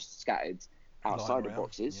find just scattered Lying outside of around.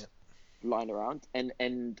 Yeah. boxes, lying around,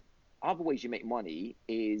 and other ways you make money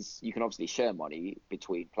is you can obviously share money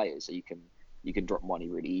between players, so you can drop money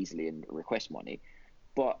really easily and request money.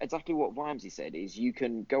 But exactly what Vimesy said is you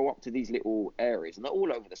can go up to these little areas, and they're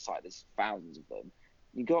all over the site. There's thousands of them.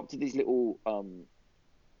 You go up to these little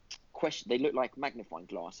question. They look like magnifying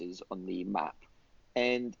glasses on the map,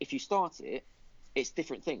 and if you start it, it's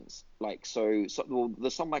different things. Like well,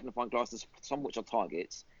 there's some magnifying glasses, some which are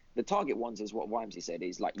targets. The target ones is what Vimesy said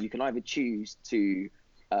is like you can either choose to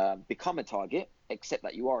become a target, accept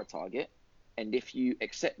that you are a target, and if you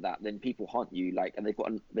accept that, then people hunt you. Like, and they've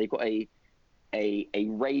got a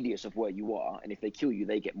radius of where you are, and if they kill you,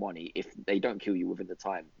 they get money. If they don't kill you within the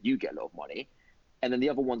time, you get a lot of money. And then the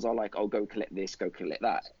other ones are like, oh, go collect this, go collect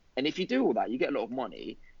that. And if you do all that, you get a lot of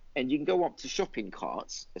money, and you can go up to shopping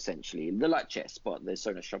carts essentially. They're like chests, but there's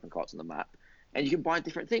so many shopping carts on the map, and you can buy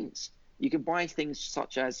different things. You can buy things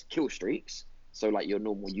such as kill streaks, so like your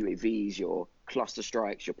normal UAVs, your cluster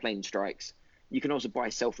strikes, your plane strikes. You can also buy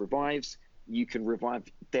self revives. You can revive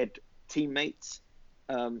dead teammates.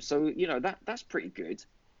 So that's pretty good,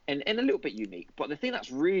 and a little bit unique. But the thing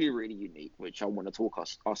that's really really unique, which I want to talk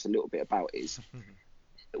us a little bit about, is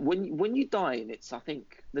when you die, and it's I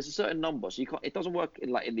think there's a certain number, so you can't. It doesn't work in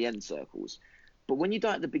like in the end circles, but when you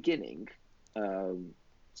die at the beginning, um,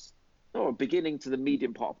 or beginning to the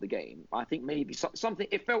medium part of the game, I think maybe something.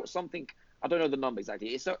 It felt something. I don't know the number exactly.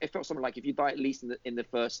 It felt something like if you die at least in the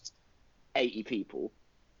first 80 people,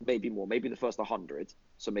 maybe more, maybe the first 100.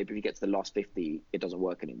 So maybe if you get to the last 50, it doesn't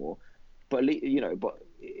work anymore. But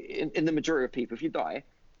in the majority of people, if you die,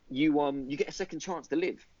 you get a second chance to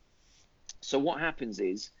live. So what happens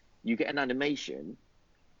is you get an animation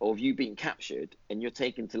of you being captured, and you're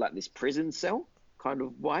taken to like this prison cell kind of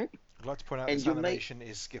vibe, I'd like to point out and this your mate, animation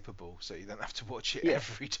is skippable, so you don't have to watch it yeah,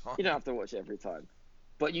 every you don't time. have to watch it every time.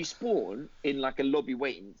 But you spawn in like a lobby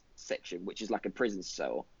waiting section, which is like a prison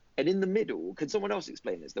cell. And in the middle, can someone else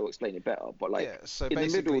explain this? They'll explain it better. But Yeah. like So in the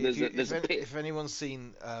middle, basically, there's a pit. if anyone's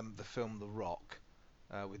seen the film The Rock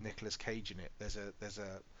with Nicolas Cage in it, there's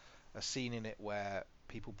a scene in it where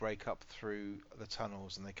people break up through the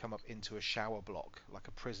tunnels and they come up into a shower block, like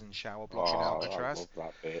a prison shower block in Oh, I Alcatraz. love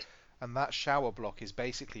that bit. And that shower block is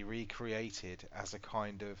basically recreated as a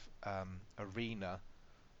kind of arena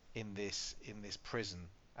in this prison.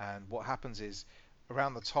 And what happens is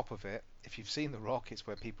around the top of it, if you've seen the rock, it's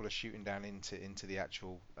where people are shooting down into the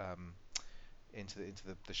actual into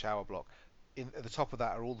the shower block. At the top of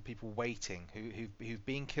that are all the people waiting who've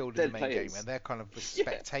been killed in the Dead main game, and players. they're kind of Yeah.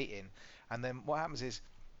 spectating. And then what happens is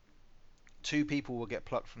two people will get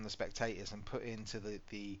plucked from the spectators and put into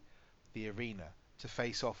the arena to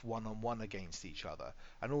face off one on one against each other,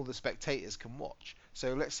 and all the spectators can watch.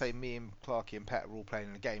 So let's say me and Clarky and Pet are all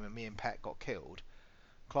playing a game, and me and Pet got killed.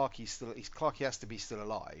 Clarky has to be still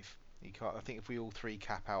alive. He can't, I think if we all three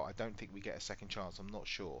cap out, I don't think we get a second chance. I'm not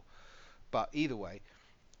sure, but either way,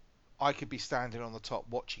 I could be standing on the top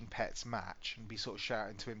watching Pet's match and be sort of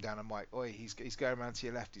shouting to him down a mic, "Oi, he's going around to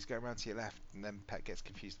your left, he's going around to your left," and then Pet gets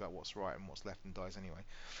confused about what's right and what's left and dies anyway.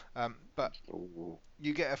 But Ooh,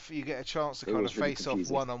 you get a chance to It kind of was really face off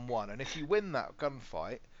confusing. one on one, and if you win that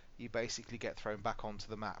gunfight, you basically get thrown back onto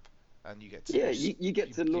the map, and you get to Yeah, you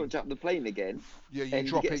get to launch up the plane again, you and you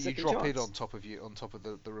drop get a it you second drop it chance. on top of you on top of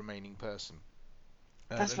the remaining person.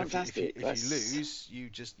 That's And fantastic. if you That's lose,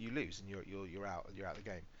 you lose, and you're out of the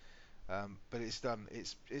game. But it's done.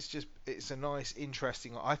 It's a nice,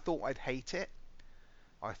 interesting. I thought I'd hate it.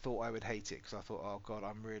 I thought I would hate it because I thought, oh god,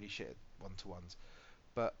 I'm really shit at 1-to-ones.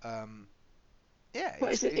 But yeah,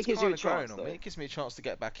 But it's it gives you kind a of growing chance on me. though. It gives me a chance to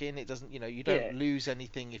get back in. It doesn't, you don't Yeah, lose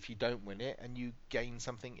anything if you don't win it, and you gain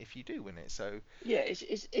something if you do win it. So yeah.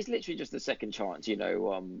 It's literally just a second chance.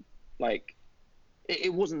 Like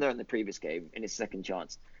it wasn't there in the previous game, in its second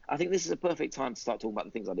chance. I think this is a perfect time to start talking about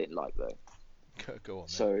the things I didn't like though. go on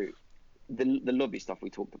then. So the lobby stuff we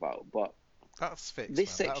talked about, but That's fixed, this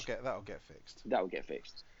man. section That'll get fixed. that will get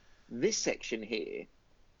fixed. This section here,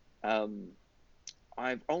 um,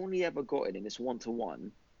 I've only ever gotten in this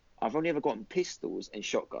 1-to-1. I've only ever gotten pistols and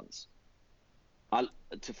shotguns. I,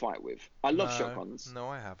 to fight with. I love No, shotguns. no,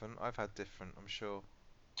 I haven't. I've had different. I'm sure.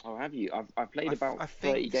 Oh, have you? I've played about I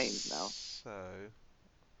 30 think games now. so.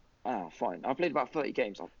 Ah, fine. I've played about 30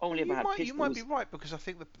 games. I've Well, only ever had you might be pistols. right because I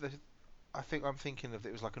think I think I'm thinking of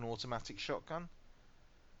it was like an automatic shotgun.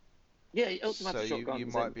 Yeah, So automatic you shotguns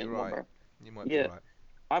might be and one right. barrel. You might be Yeah, right.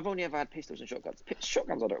 I've only ever had pistols and shotguns.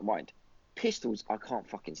 Shotguns I don't mind. Pistols I can't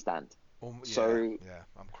fucking stand. Yeah, So yeah.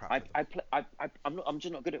 I'm crap I with them. I play I'm not I'm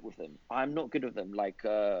just not good at with them. I'm not good with them. Like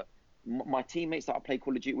my teammates that I play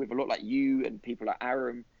Call of Duty with a lot, like you and people like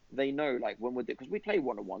Aram, they know like when we're because we play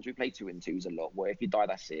 1-on-1s, we play 2-and-2s a lot. Where if you die,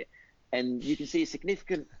 that's it. And you can see a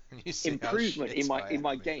significant You see how improvement shit I in am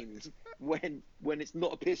my with it. games when it's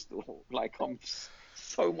not a pistol. Like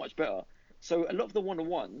so much better. So a lot of the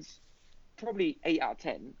 1-on-1s, probably 8 out of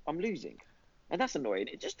 10, I'm losing, and that's annoying.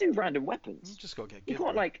 Just do random You weapons. just got to get You good,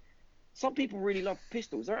 can't bro. like some people really love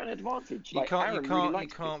pistols. They're at an advantage. Like Aaron really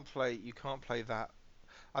likes pistols. You can't play that.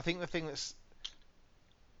 I think the thing that's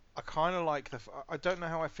I kind of like I don't know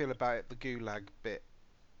how I feel about it, the Gulag bit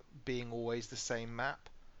being always the same map.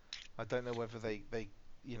 I don't know whether they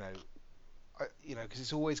you know because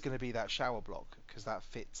it's always going to be that shower block because that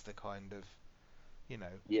fits the kind of you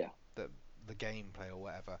know Yeah, the the gameplay or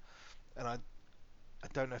whatever. And I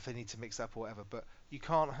don't know if they need to mix up or whatever, but you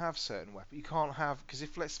can't have certain weapons. You can't have because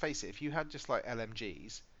if let's face it, if you had just like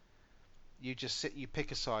LMGs, you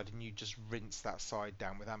pick a side and you just rinse that side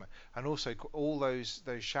down with ammo. And also all those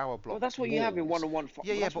shower well, block that's what you have in walls. 1-on-1.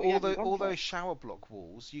 Yeah, Well, yeah, that's but what you have in all those gunfights. shower block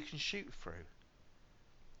walls you can shoot through.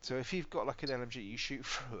 So if you've got like an LMG, you shoot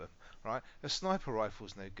through them, right? A sniper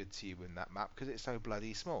rifle's no good to you in that map because it's so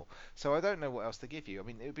bloody small. So I don't know what else to give you. I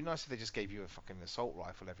mean, it would be nice if they just gave you a fucking assault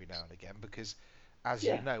rifle every now and again because, as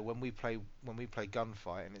you Yeah, know, when we play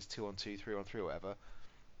gunfight and it's 2-on-2, 3-on-3, or whatever,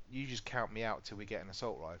 you just count me out till we get an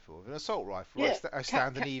assault rifle. With an assault rifle, yeah. I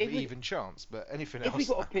stand an If even chance, but anything if we else,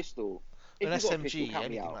 got a pistol, an if we got a pistol, SMG, count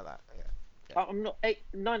me anything out. like that. Yeah, I'm not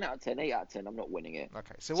 9 out of 10, 8 out of 10. I'm not winning it. yeah.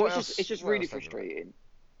 Okay, so So what it's else? just What really else don't you like? frustrating.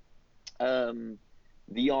 Um,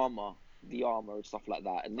 the armor, the armor and stuff like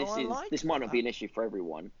that. And Oh, I this like might not that. be an issue for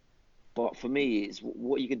everyone, but for me, is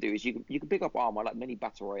what you can do is you can pick up armor like many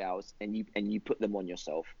battle royales and you put them on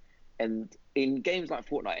yourself. And in games like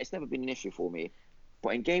Fortnite, it's never been an issue for me.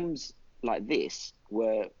 But in games like this,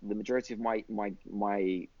 where the majority of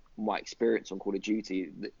my experience on Call of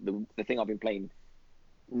Duty, the thing I've been playing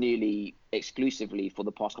nearly exclusively for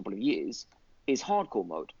the past couple of years, is hardcore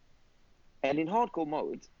mode. And in hardcore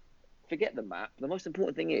mode, forget the map. The most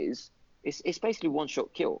important thing is it's basically one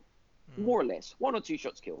shot kill, Mm. more or less, 1 or 2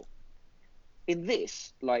 shots kill. In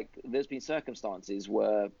this, like, there's been circumstances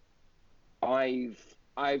where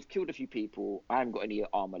I've killed a few people. I haven't got any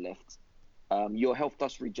armor left. Your health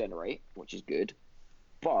does regenerate, which is good,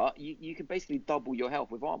 but you can basically double your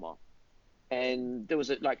health with armor. And there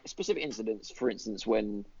was like specific incidents, for instance,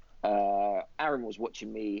 when Aaron was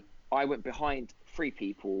watching me, I went behind 3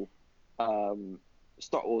 people, um,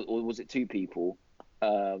 or was it 2 people?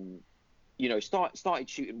 Um, started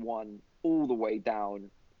shooting one all the way down.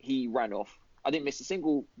 He ran off. I didn't miss a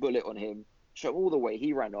single bullet on him. Shot all the way.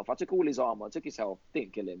 He ran off. I took all his armor, took his health,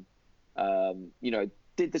 didn't kill him.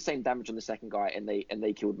 Did the same damage on the second guy, and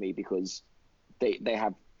they killed me because they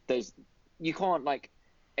have there's you can't like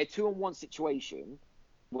a 2-on-1 situation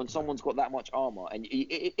when No, someone's got that much armor, and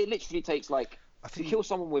it literally takes like I to think kill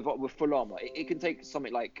someone with full armor. It can take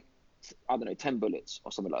something like I don't know 10 bullets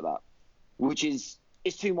or something like that, which is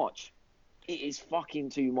it's too much. It is fucking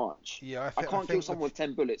too much. yeah, I I can't kill think the someone with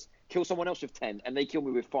 10 bullets. Kill someone else with 10, and they kill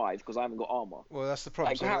me with 5 because I haven't got armor. well that's the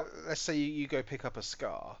problem. Like So how? let's say you go pick up a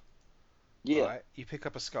Scar, Yeah, right? You pick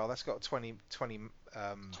up a Scar that's got 20 20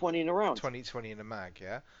 in a round. 20 in a mag,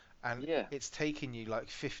 yeah, and Yeah, it's taking you like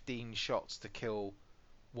 15 shots to kill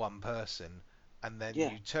one person, and then yeah,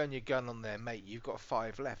 you turn your gun on their mate. You've got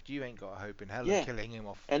 5 left. You ain't got a hope in hell of yeah. killing him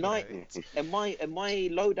off. And It's my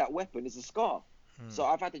loadout weapon is a scar. hmm. So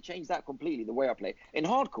I've had to change that completely the way I play. In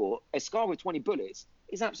hardcore, a scar with 20 bullets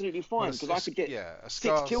is absolutely Well, fine because I could get yeah,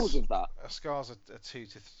 6 kills with that. a Scar's a 2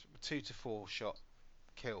 to 4 shot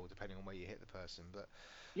kill depending on where you hit the person, but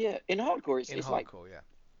Yeah, in hardcore, in hardcore. Yeah.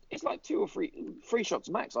 it's like two or three shots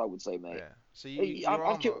max, I would say, mate. Yeah. So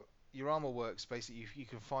I've killed. your armor works basically. You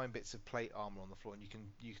can find bits of plate armor on the floor, and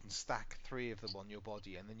you can stack 3 of them on your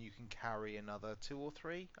body, and then you can carry another 2 or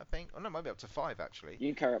 3, I think. Oh no, maybe up to 5 actually. You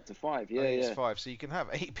can carry up to 5. I Yeah, think it's yeah, 5. So you can have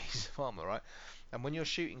 8 pieces of armor, right? And when you're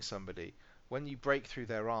shooting somebody, when you break through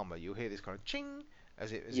their armor, you'll hear this kind of ching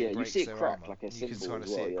as yeah. it You see breaks it their crack armor, like a and you can symbol kind as of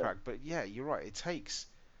see well. it Yeah. crack. But yeah, you're right. It takes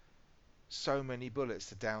so many bullets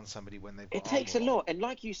to down somebody when they've It got takes a armor on. lot, and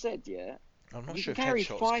like you said, yeah, I'm not you sure can if carry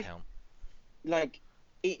headshots 5. count. Like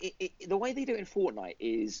the way they do it in Fortnite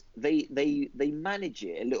is they manage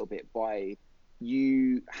it a little bit by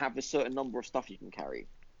you have a certain number of stuff you can carry,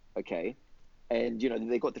 okay, and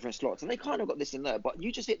they got different slots, and they kind of got this in there, but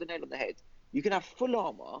you just hit the nail on the head. You can have full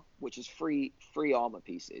armor, which is three armor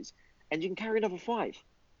pieces, and you can carry another 5.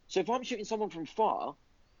 So if I'm shooting someone from far,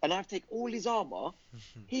 and I have to take all his armor,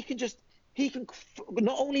 he can just he can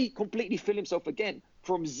not only completely fill himself again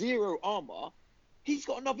from 0 armor, he's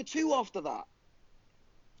got another 2 after that.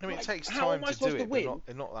 I mean, it Like, takes how time am I to do supposed to it, but win?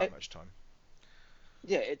 not Uh, that much time.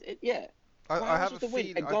 yeah, yeah. But how I am I have a supposed to win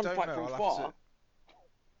feel. a I don't gunfight know. from far?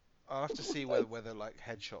 I'll have to see whether like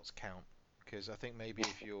headshots count, because I think maybe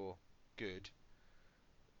if you're good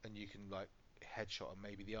and you can like headshot and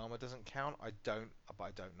maybe the armor doesn't count. But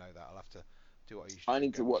I don't know that. I'll have to do what I usually I do,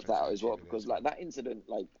 need to go watch watch loads that of out as well, YouTube videos because again. like that incident,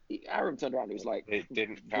 like Aaron turned around, he was like, It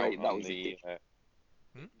didn't count "Mate, that on was a the dick."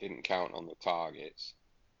 didn't count on the targets.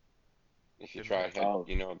 If you Didn't try what? head, Oh,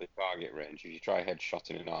 the target range. If you try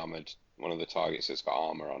headshotting an armored one of the targets that's got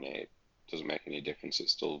armor on it, it doesn't make any difference. It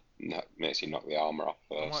still makes you knock the armor off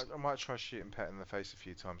first. I might try shooting Pet in the face a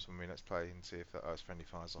few times when we next play and see if that friendly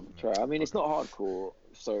fires off and try. I it mean, it's bugger. not hardcore,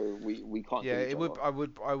 so we can't Yeah, kill each it would. other.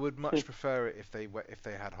 I would much prefer it if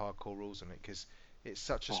they had hardcore rules on it, because it's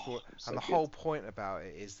such a Oh, sport, and so the good. whole point about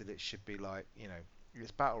it is that it should be like,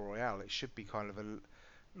 it's battle royale. It should be kind of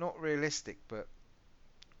not realistic, but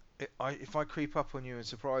if I creep up on you and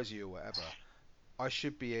surprise you or whatever, I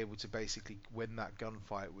should be able to basically win that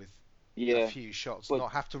gunfight with a Yeah, few shots, but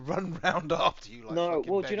not have to run round after you like no.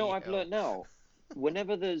 fucking Well, do you know Benny what I've Hill. learned now?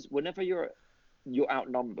 Whenever you're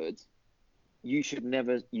outnumbered, you should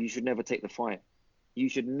never take the fight. You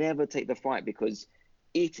should never take the fight, because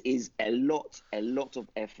it is a lot of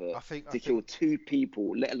effort I to kill think 2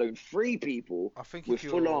 people, let alone 3 people with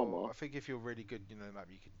full armor. I think if you're really good, the map,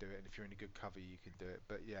 you can do it, and if you're in a good cover, you can do it.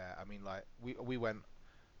 But yeah, I mean, like we went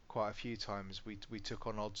quite a few times. We took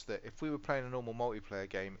on odds that if we were playing a normal multiplayer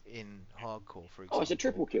game in hardcore, for Oh, it's a example,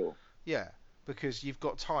 triple kill. yeah, because you've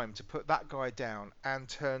got time to put that guy down and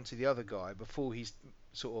turn to the other guy before he's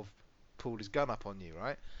sort of pulled his gun up on you,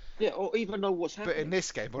 right? Yeah, or even know what's But in happening.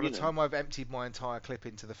 this game, by the You know. time I've emptied my entire clip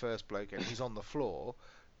into the first bloke and he's on the floor,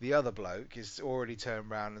 the other bloke is already turned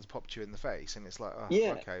round and popped you in the face, and it's like, oh,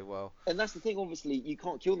 Yeah, okay, well, and that's the thing. Obviously, you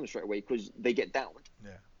can't kill them straight away because they get downed.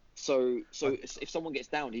 yeah. So I, if someone gets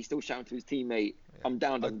downed, he's still shouting to his teammate, yeah. "I'm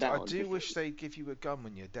downed, I'm I down." do wish they'd give you a gun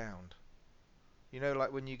when you're downed.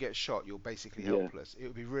 Like when you get shot, you're basically Yeah, helpless. It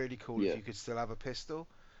would be really cool if yeah. you could still have a pistol.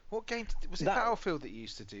 What game was it? That Battlefield that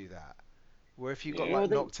used to do that, where if you got Yeah, like well,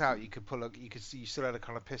 they knocked out, you could you still had a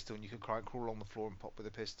kind of pistol, and you could try and crawl along the floor and pop with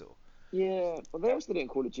a pistol. yeah, but they also did it in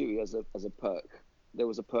Call of Duty as a perk. There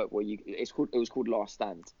was a perk where it was called Last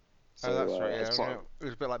Stand. Oh, So that's right. as Yeah, part of, it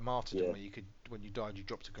was a bit like martyrdom, yeah, where you could, when you died, you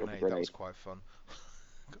dropped a drop a grenade. That was grenade. quite fun.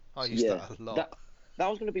 I used Yeah, that a lot. that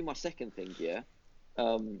was going to be my second thing. Yeah,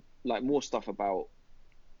 like more stuff about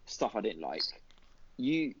stuff I didn't like.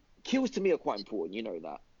 You Kills to me are quite important. You know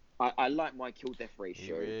that. I like my kill death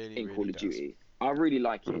He ratio really, in Call really of does. Duty. I really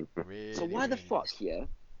like it. So Really, why the really fuck, does. yeah,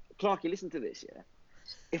 Clarky, listen to this, yeah.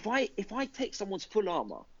 If I take someone's full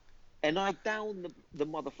armor and I down the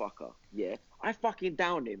motherfucker, yeah, I fucking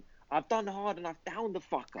down him. I've done hard and I've downed the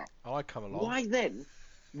fucker. I come along. Why then?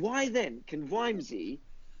 Why then can Vimesy?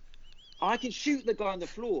 I can shoot the guy on the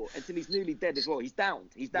floor until he's nearly dead as well. He's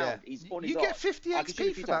downed. He's Yeah, downed. He's on his you get ass. 50 I can shoot him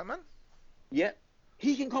a XP few for times. that, man. Yeah.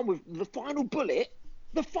 He can come with the final bullet,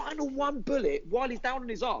 the final one bullet while he's down on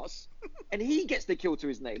his ass, and he gets the kill to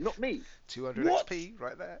his name, not me. 200 What? XP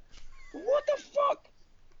right there. What the fuck?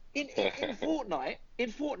 In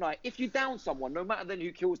Fortnite, if you down someone, no matter then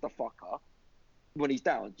who kills the fucker when he's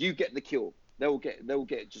down, you get the kill. They'll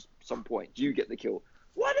get just some points. You get the kill.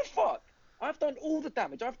 Why the fuck? I've done all the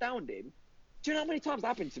damage. I've downed him. Do you know how many times that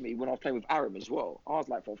happened to me when I was playing with Aram as well? I was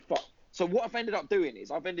like, for fuck. So what I've ended up doing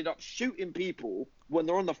is I've ended up shooting people when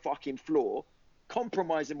they're on the fucking floor,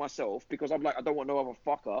 compromising myself because I'm like, I don't want no other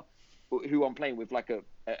fucker who I'm playing with, like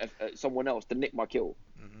someone else, to nick my kill.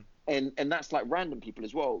 Hmm. And that's like random people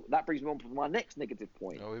as well. That brings me on to my next negative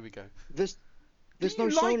point. Oh, here we go. This Do There's no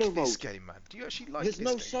you solo like this mode. game, man? Do you actually like There's this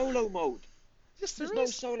no game? solo mode. Yes, There's there no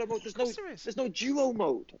is. solo mode. Of course there is. There's no duo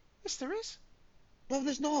mode. Yes, there is. No,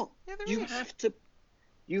 there's not. Yeah, You there is. have to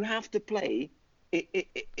you have to play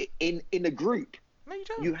in a group. No, you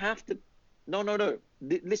don't. You have to. No, no, no.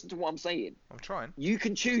 Listen to what I'm saying. I'm trying. You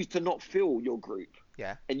can choose to not fill your group,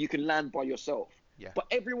 Yeah. and you can land by yourself. Yeah. But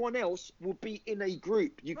everyone else will be in a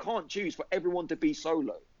group. You can't choose for everyone to be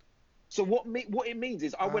solo. So what it means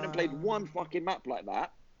is I went and played one fucking map like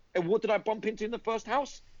that, and what did I bump into in the first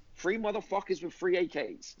house? 3 motherfuckers with 3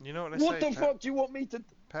 AKs. You know what they What say, the Pat? fuck do you want me to?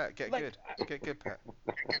 Pat, get Like, good. Get good, Pat.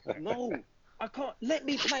 No, I can't. Let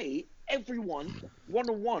me play everyone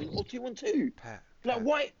 1-on-1 or 2-on-2. Pat. Like Pat,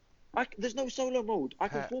 why? There's no solo mode. I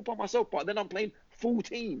can Pat. fall by myself, but then I'm playing full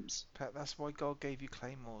teams. Pat, that's why God gave you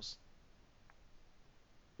claymores.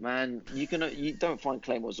 Man, you don't find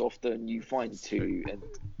claymores often. You find two, and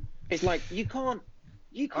it's like you can't.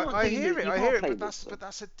 I hear it. I hear it. But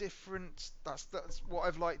That's a different. That's what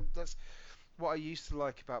I've liked. That's what I used to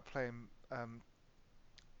like about playing um,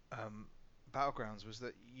 Battlegrounds was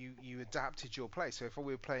that you adapted your play. So if we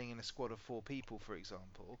were playing in a squad of 4 people, for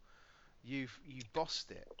example, you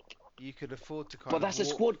bossed it. You could afford to kind but of that's a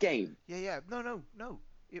walk. squad game. Yeah. No.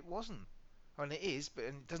 It wasn't. I mean, it is, but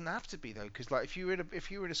it doesn't have to be though, because like if you were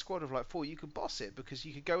in a squad of like 4, you could boss it because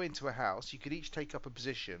you could go into a house, you could each take up a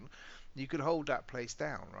position, you could hold that place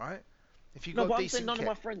down, right? If you No, got but I'm saying decent none kit, of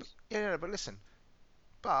my friends. yeah, but listen,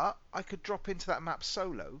 but I could drop into that map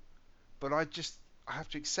solo, but I have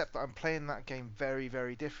to accept that I'm playing that game very,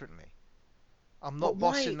 very differently. I'm But not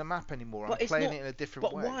bossing why? the map anymore. I'm But it's playing not. it in a different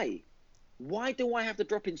But way. why? Why do I have to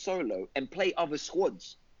drop in solo and play other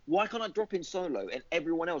squads? Why can't I drop in solo and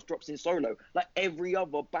everyone else drops in solo like every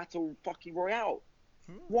other battle fucking royale?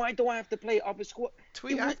 Hmm. Why do I have to play other squad?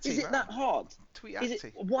 Tweet Is Acti, it man. that hard? Tweet Is it?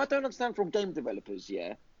 Acti. What I don't understand from game developers,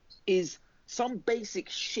 yeah, is some basic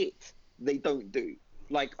shit they don't do.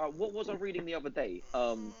 Like, what was I reading the other day?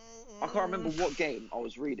 I can't remember what game I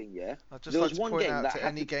was reading. Yeah, I'd just there like was to one point game out that to had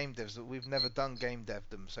any to. game devs that we've never done game dev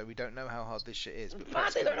them, so we don't know how hard this shit is. But Man,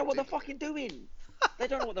 Pat's they don't gonna know what do they're fucking doing. They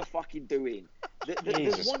don't know what they're fucking doing. There's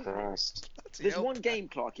Jesus one. Christ. There's one game,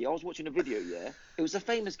 Clarky. I was watching a video. Yeah, it was a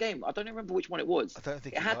famous game. I don't remember which one it was. I don't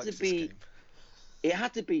think It he had to likes this be. game. It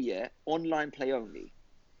had to be yeah, online play only.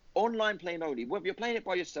 Online playing only. Whether you're playing it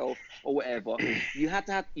by yourself or whatever, you have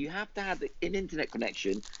to have an internet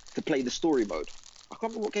connection to play the story mode. I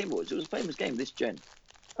can't remember what game it was. It was a famous game this gen.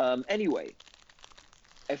 Anyway,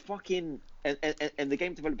 a fucking and the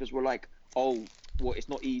game developers were like, oh, well, it's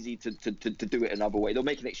not easy to do it another way. They're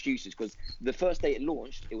making excuses because the first day it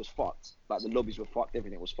launched, it was fucked. Like the lobbies were fucked,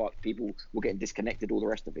 everything was fucked. People were getting disconnected, all the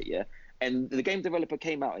rest of it. Yeah, and the game developer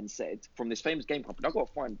came out and said from this famous game company. I've got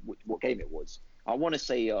to find what game it was. I want to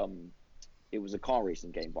say it was a car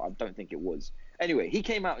racing game, but I don't think it was. Anyway, he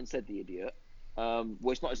came out and said, the idiot, well,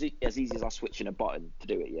 it's not as easy as us switching a button to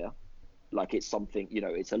do it. Yeah, like it's something,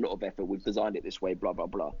 it's a lot of effort. We've designed it this way, blah blah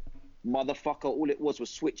blah. Motherfucker, all it was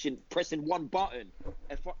pressing one button.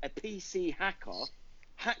 A PC hacker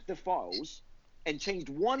hacked the files and changed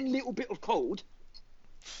one little bit of code,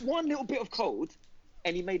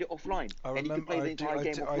 and he made it offline. And you could play the entire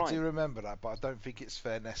game offline. I do remember that, but I don't think it's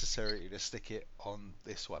fair necessarily to stick it on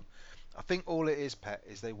this one. I think all it is, Pet,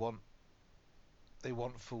 is they want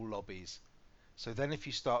full lobbies. So then if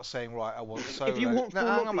you start saying, right, I want solo... If you want full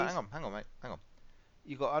hang lobbies... on, mate.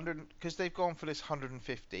 You got 100... Because they've gone for this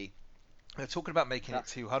 150. They're talking about making it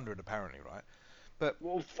 200, apparently, right? But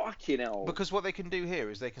well, fucking hell. Because what they can do here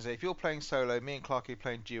is they can say, if you're playing solo, me and Clarky are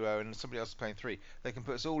playing duo, and somebody else is playing 3, they can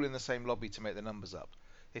put us all in the same lobby to make the numbers up.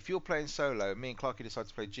 If you're playing solo, me and Clarky decide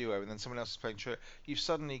to play duo, and then someone else is playing trio, you've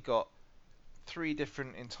suddenly got 3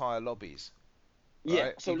 different entire lobbies. Right?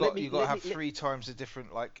 Yeah, so you've got to have 3 times the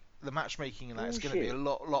different, like, the matchmaking and that is going to be a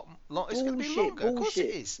lot, it's going to be longer. Of course it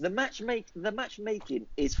is. The matchmaking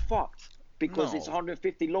is fucked because it's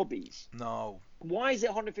 150 lobbies. No. Why is it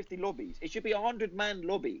 150 lobbies? It should be a 100-man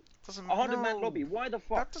lobby. Doesn't 100-man lobby. Why the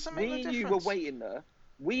fuck? That doesn't make no difference. Me and you were waiting there.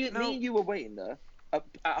 Me and you were waiting there. At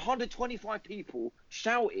 125 people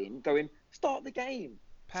shouting, going, "Start the game!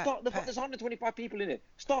 Pat, There's 125 people in it.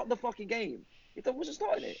 Start the fucking game." It wasn't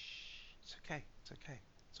starting it. It's okay.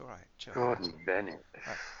 It's all right. Chill. Gordon Bennett.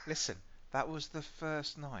 Right. Listen, that was the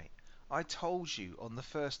first night. I told you on the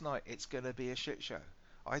first night it's going to be a shit show.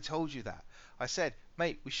 I told you that. I said,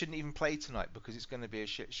 mate, we shouldn't even play tonight because it's going to be a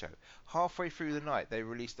shit show. Halfway through the night, they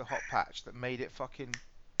released a hot patch that made it fucking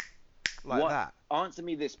like that. Answer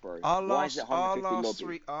me this, bro. Our is it 150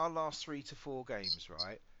 lobby? Our last 3 to 4 games,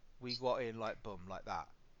 right? We got in like boom, like that,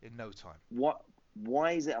 in no time.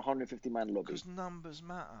 Why is it 150-man lobby? Because numbers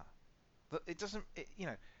matter. But it doesn't.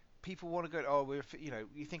 people want to go. Oh,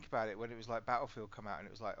 you think about it when it was like Battlefield come out and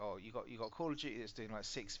it was like, oh, you got Call of Duty that's doing like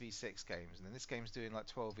 6v6 games, and then this game's doing like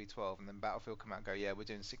 12v12, and then Battlefield come out and go, yeah, we're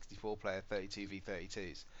doing 64 player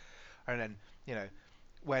 32v32s, and then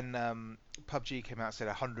when PUBG came out and said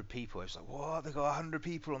 100 people, it was like, what? They got 100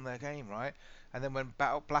 people on their game, right? And then when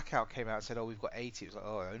Blackout came out and said, oh, we've got 80, it was like,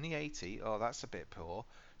 oh, only 80? Oh, that's a bit poor.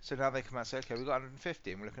 So now they come out and say, okay, we've got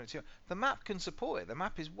 150, and we're looking at 200. The map can support it. The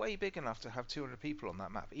map is way big enough to have 200 people on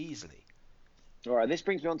that map easily. All right, this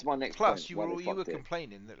brings me on to my next Plus, point. you Why they were fucked it.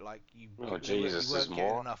 complaining that like you Oh you, Jesus, you there's weren't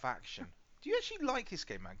getting more. enough action. Do you actually like this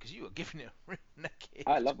game, man? Because you were giving it a real naked.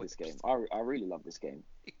 I love this game. I really love this game.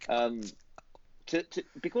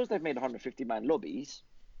 Because they've made 150-man lobbies,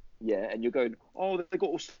 yeah, and you're going, oh, they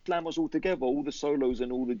got to slam us all together, all the solos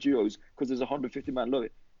and all the duos, because there's a 150-man lobby.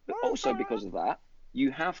 But also because of that, you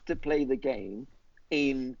have to play the game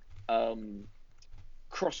in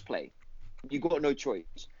cross-play. You got no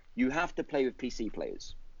choice. You have to play with PC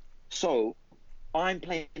players. So I'm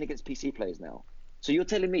playing against PC players now. So you're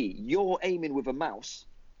telling me you're aiming with a mouse,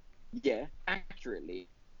 yeah, accurately,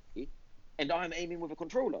 and I'm aiming with a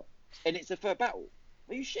controller, and it's a fair battle.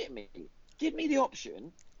 Are you shitting me? Give me the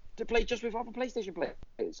option to play just with other PlayStation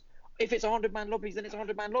players. If it's 100-man lobbies, then it's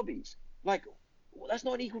 100-man lobbies. Like, that's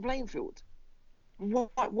not an equal playing field. Why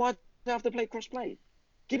do I have to play cross-play?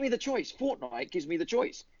 Give me the choice. Fortnite gives me the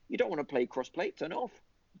choice. You don't want to play cross-play? Turn it off.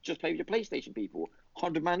 Just play with your PlayStation people.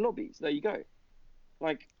 100-man lobbies. There you go.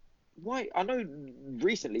 Like, why? I know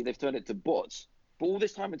recently they've turned it to bots, but all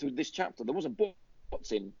this time into this chapter, there wasn't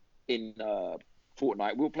bots in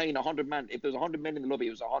Fortnite. We were playing 100-man. If there was 100 men in the lobby,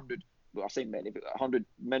 it was 100. Well, I say men. If 100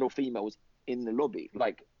 men or females in the lobby,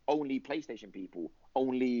 like only PlayStation people,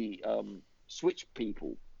 only Switch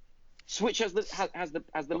people. Switch has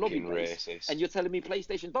the lobby base, and you're telling me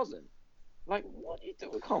PlayStation doesn't? Like, what are you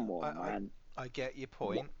doing? Come on, man. I get your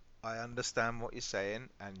point. I understand what you're saying,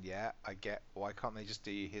 and yeah, I get why can't they just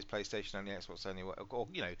do his PlayStation only, Xbox only, or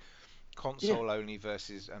console only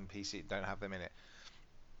versus and PC don't have them in it.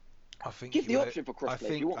 I think give the option for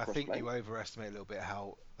crossplay if you want crossplay. I think you overestimate a little bit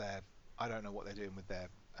how they're. I don't know what they're doing with their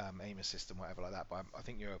aim assist and whatever like that, but I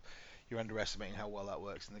think you're underestimating how well that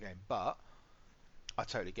works in the game. But I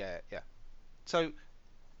totally get it. Yeah. So,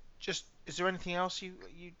 is there anything else you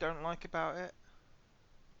don't like about it?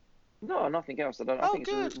 No, nothing else. I think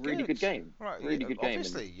it's a really good game. Right, really good game.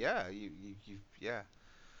 Obviously, yeah. You yeah.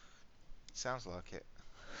 Sounds like it.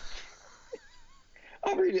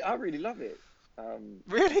 I really love it.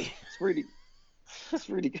 Really? It's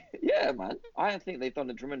really good. Yeah, man. I think they've done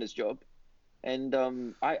a tremendous job, and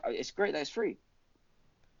it's great that it's free.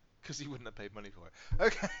 Because he wouldn't have paid money for it.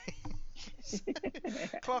 Okay.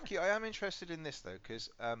 Clarky, I am interested in this though, because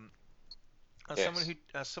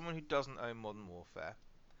as someone who doesn't own Modern Warfare,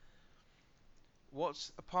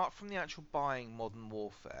 apart from the actual buying Modern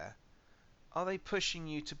Warfare, are they pushing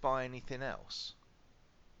you to buy anything else?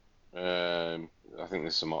 I think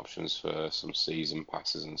there's some options for some season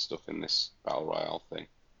passes and stuff in this Battle Royale thing.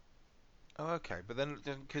 Oh, okay, but then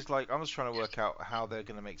because like I was trying to work out how they're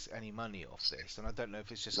going to make any money off this, and I don't know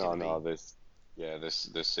if it's just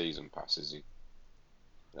there's season passes.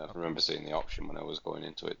 I remember seeing the option when I was going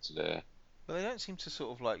into it today. But they don't seem to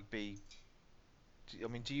sort of like be. I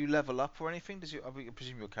mean, do you level up or anything? I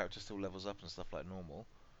presume your character still levels up and stuff like normal.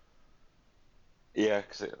 Yeah,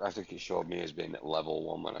 because I think it showed me as being at level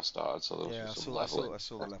 1 when I started, so there was some leveling. I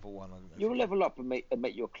saw the level 1. You'll level up and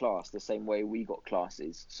make your class the same way we got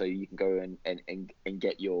classes, so you can go and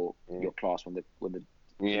get your class when the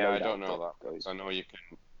I don't know that goes. I know you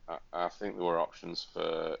can. I think there were options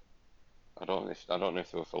for. I don't know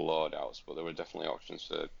if they were for loadouts, but there were definitely options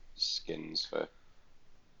for skins for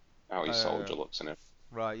how your soldier looks in it.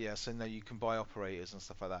 Right, yeah. So now you can buy operators and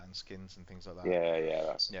stuff like that, and skins and things like that. Yeah,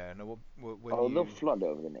 that's. Yeah, no. They'll flood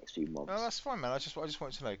over the next few months. Oh, that's fine, man. I just wanted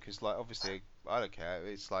to know because, like, obviously, I don't care.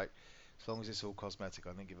 It's like as long as it's all cosmetic,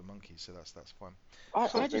 I don't give a monkey. So that's fine.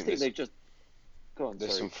 I just think they've just. Go on.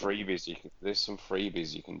 There's some freebies you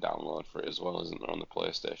can download for it as well, isn't there, on the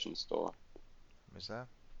PlayStation Store? Is there?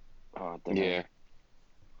 Oh, I don't know. Yeah.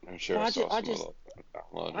 I'm sure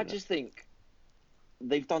I just think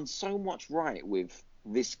they've done so much right with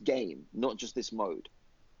this game, not just this mode.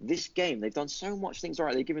 This game, they've done so much things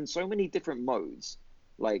right. They've given so many different modes,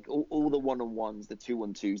 like all the 1-on-1s, the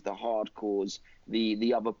 2-on-2s, the hardcores,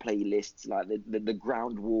 the other playlists, like the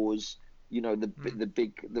ground wars. You know, the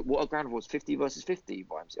big what are ground wars? 50 versus 50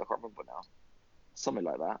 vibes. I can't remember now. Something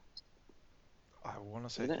like that. I want to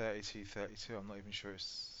say 32. I'm not even sure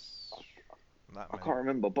it's that many. I can't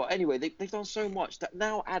remember, but anyway, they've done so much that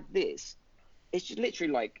now add this. It's just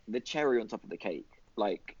literally like the cherry on top of the cake.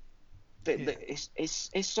 Like, Yeah.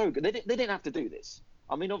 It's so good. They didn't have to do this.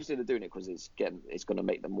 I mean, obviously they're doing it because it's going to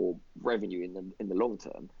make them more revenue in the long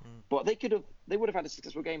term. Mm. But they would have had a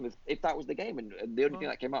successful game if that was the game, and the only thing Well,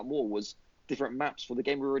 that came out more was different maps for the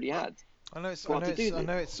game we already had. But to do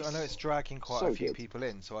this, I know it's dragging quite a so few good. people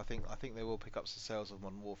in. So I think they will pick up some sales of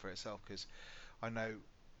Modern Warfare itself because I know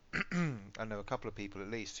I know a couple of people at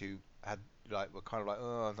least who had were kind of like,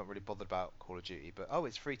 oh, I'm not really bothered about Call of Duty, but oh,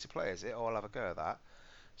 it's free to play, is it? Oh, I'll have a go at that.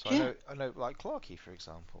 So Yeah, I know like Clarky, for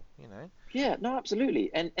example, you know. yeah, no,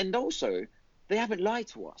 absolutely. And also they haven't lied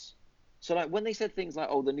to us. So like when they said things like,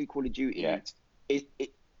 "Oh, the new Call of Duty," Yet. it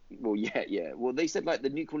well, yeah, yeah. Well, they said like the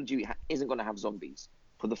new Call of Duty isn't going to have zombies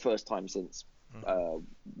for the first time since Hmm. uh,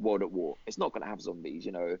 World at War. It's not going to have zombies,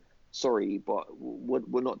 you know. Sorry, but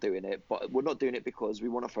we're not doing it. But we're not doing it because we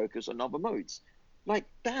want to focus on other modes. Like,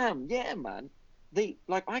 damn, yeah, man. They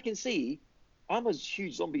like I can see. I'm a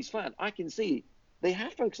huge zombies fan. I can see they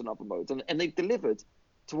have focused on other modes and they've delivered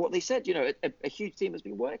to what they said. You know, a huge team has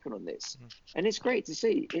been working on this, and it's great to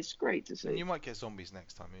see. It's great to And see. you might get zombies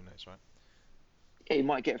next time, who knows, right? Yeah, you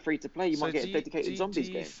might get free to play. You So might get a dedicated do zombies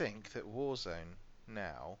you game. think that Warzone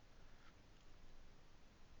now,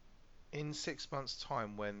 in 6 months'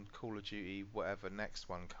 time, when Call of Duty whatever next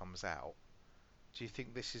one comes out, do you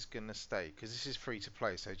think this is gonna stay? Because this is free to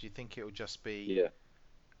play, so do you think it'll just be Yeah,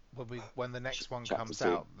 when the next one chapter comes two.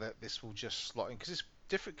 out that this will just slot in? Because it's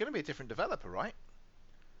different, going to be a different developer, right?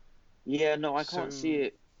 Yeah, no, I can't see So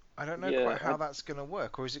it. I don't know Yeah, quite how that's going to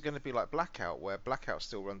work, or is it going to be like Blackout, where Blackout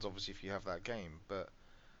still runs obviously if you have that game, but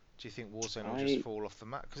do you think Warzone will just I, fall off the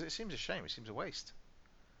map? Because it seems a shame. It seems a waste.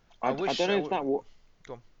 I don't know if that will.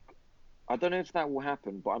 Go on. I don't know if that will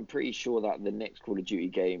happen, but I'm pretty sure that the next Call of Duty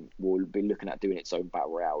game will be looking at doing its own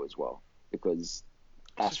battle royale as well, because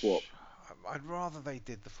It's a that's what. I'd rather they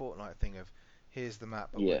did the Fortnite thing of here's the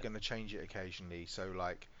map, but we're Yeah, going to change it occasionally. So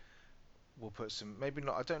like we'll put some maybe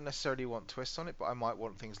not. I don't necessarily want twists on it, but I might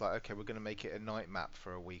want things like okay, we're going to make it a night map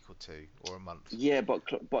for a week or two or a month. yeah, but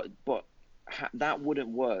that wouldn't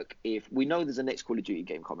work if we know there's a next Call of Duty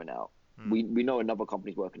game coming out. Hmm. We know another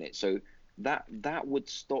company's working it, so that would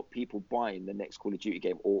stop people buying the next Call of Duty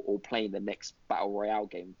game or playing the next battle royale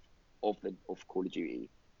game of Call of Duty.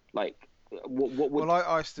 Like, Well, what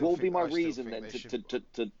would be my I still reason think then they should.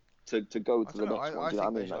 to go I to don't the know. next one? Do you know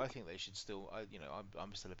what I mean? I Like, think they should still. You know,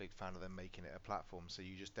 I'm still a big fan of them making it a platform. So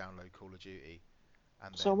you just download Call of Duty,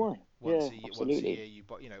 and so am then I. Yeah, once a absolutely. year you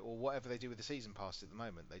buy, you know, or whatever they do with the season pass at the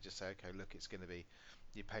moment. They just say, okay, look, it's going to be,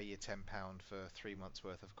 you pay your £10 for 3 months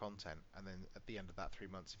worth of content, and then at the end of that 3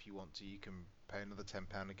 months, if you want to, you can pay another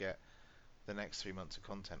 £10 to get the next 3 months of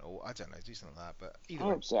content, or I don't know, do something like that. But either I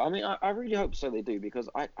way, hope so. I mean, I really hope so. They do because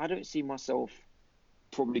I don't see myself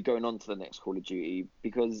probably going on to the next Call of Duty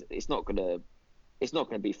because it's not gonna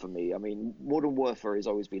be for me. I mean, Modern Warfare has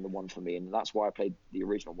always been the one for me, and that's why I played the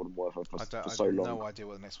original Modern Warfare for I have so long. no idea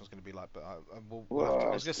what the next one's going to be like. But we'll have to.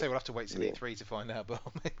 I Well, was going to say we'll have to wait till yeah, E3 to find out, but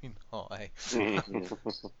maybe not. Eh? yeah.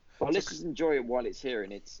 But So let's just enjoy it while it's here,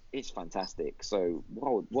 and it's fantastic. So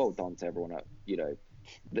well done to everyone. You know,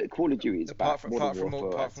 the Call of Duty is back. Modern Warfare,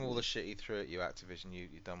 apart from all the Activision. shit you threw at you, Activision,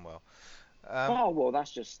 you've done well. Um, Oh well,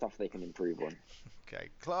 that's just stuff they can improve on. okay,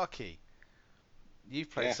 Clarky, you've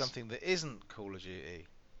played Yes, something that isn't Call of Duty.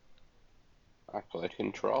 I played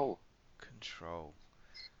Control. Control,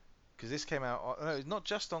 because this came out. No, it's not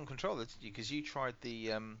just on controller, did you? Because you tried the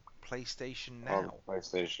PlayStation On Now.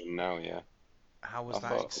 PlayStation Now, yeah. How was I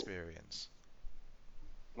that thought, experience?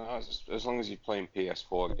 no, as long as you're playing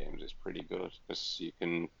PS4 games, it's pretty good because you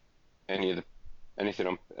can any of the anything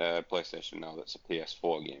on PlayStation Now that's a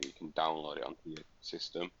PS4 game, you can download it onto your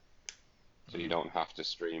system, so you Mm. don't have to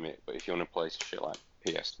stream it. But if you want to play shit like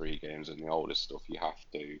PS3 games and the older stuff, you have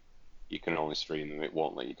to. You can only stream them. It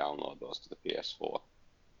won't let you download those to the PS4.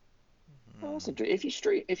 Oh, that's Mm.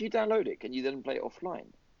 interesting. If you download it, can you then play it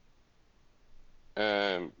offline?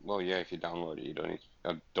 Well, yeah, if you download it, you don't need.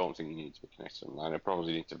 I don't think you need to be connected online. I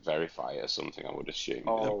probably need to verify it or something. I would assume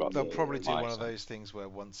if you've Oh got They'll yeah, probably yeah, do yeah. one of lights on. those things where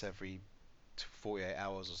once every 48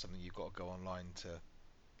 hours or something, you've got to go online to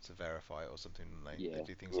verify it or something. And they Yeah.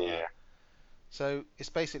 do things like that. Yeah. So it's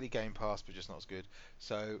basically Game Pass, but just not as good.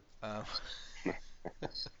 So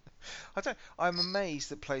I'm amazed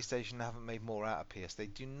that PlayStation haven't made more out of PS. They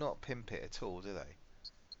do not pimp it at all, do they?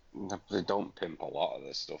 No, they don't pimp a lot of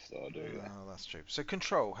this stuff though, do they? Oh, that's true. So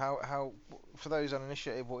Control, how for those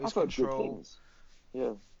uninitiated, what is I've heard good Control? things.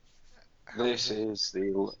 Yeah. How is This it? is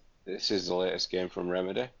the this is the latest game from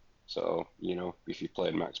Remedy. So, if you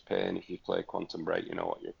played Max Payne, if you played Quantum Break, you know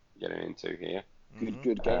what you're getting into here. Good Hmm.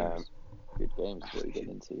 good Um, games. Good games is what you're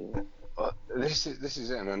getting into. Yeah. but this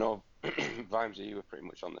is it, and I know Vimesy, you were pretty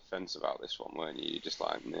much on the fence about this one, weren't you? You're just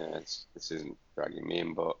like, nah, this isn't dragging me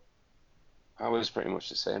in. But I was pretty much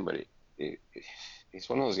the same. But it it's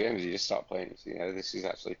one of those games you just start playing and see, yeah, this is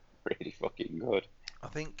actually pretty fucking good. I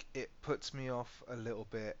think it puts me off a little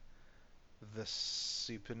bit the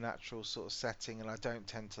supernatural sort of setting, and I don't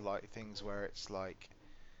tend to like things where it's like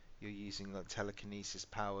you're using like telekinesis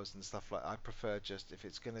powers and stuff like. I prefer just if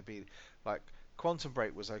it's going to be like Quantum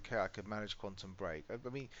Break was okay. I could manage Quantum Break. I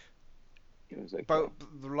mean, It was okay. both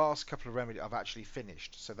the last couple of Remedy I've actually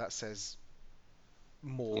finished, so that says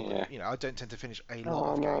more than Yeah. I don't tend to finish a lot No,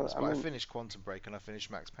 of no. games, I but I mean, finished Quantum Break and I finished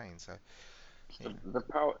Max Payne, so you know.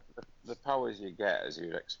 the powers you get, as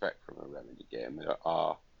you'd expect from a Remedy game,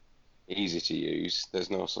 are easy to use. There's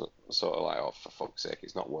no sort of like, oh, for fuck's sake,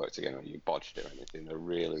 it's not worked again, or you botched it or anything. They're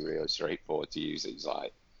really, really straightforward to use. These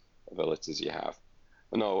like abilities you have.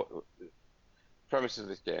 But no, the premise of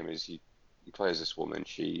this game is you play as this woman.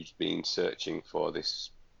 She's been searching for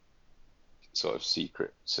this sort of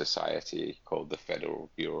secret society called the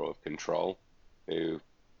Federal Bureau of Control, who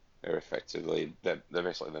are effectively they're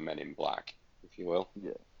basically the Men in Black, if you will.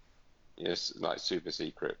 Yeah. It's like super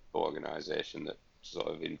secret organization that sort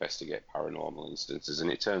of investigate paranormal instances.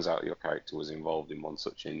 And it turns out your character was involved in one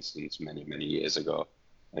such instance many, many years ago,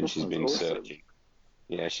 and That she's sounds been awesome. searching.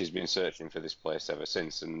 Yeah, she's been searching for this place ever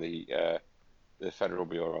since. And the Federal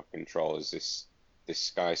Bureau of Control is this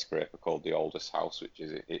skyscraper called the Oldest House, which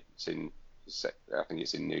is it's in I think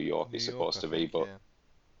it's in New York. New It's York, I supposed to be, think, but yeah.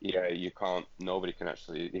 yeah, you can't. Nobody can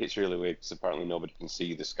actually. It's really weird because apparently nobody can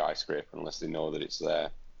see the skyscraper unless they know that it's there.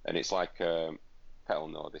 And it's like, Petal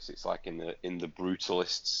know this. It's like in the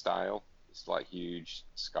brutalist style. It's like huge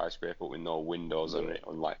skyscraper with no windows on Yeah. it,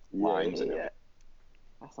 on like Yeah, lines yeah, and yeah. everything.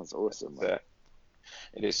 That sounds awesome, It's, man.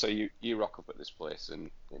 it is. So you rock up at this place and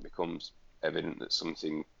it becomes evident that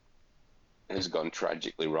something has gone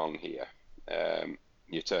tragically wrong here.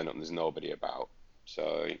 You turn up and there's nobody about.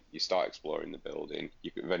 So you start exploring the building.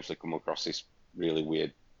 You could eventually come across this really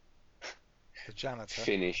weird The janitor.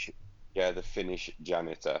 Finnish, yeah, the Finnish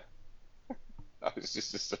janitor. That was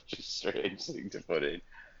just such a strange thing to put in.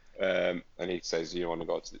 And he says you want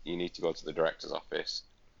to you need to go to the director's office.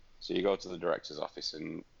 So you go to the director's office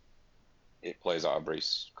and it plays out a brief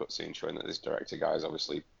cutscene showing that this director guy's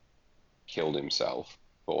obviously killed himself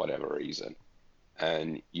for whatever reason.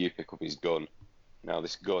 And you pick up his gun. Now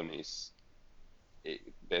this gun is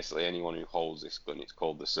basically anyone who holds this gun. It's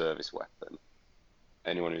called the service weapon.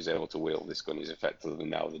 Anyone who's able to wield this gun is effectively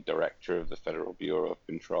now the director of the Federal Bureau of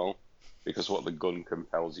Control. Because what the gun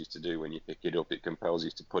compels you to do when you pick it up, it compels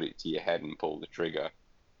you to put it to your head and pull the trigger.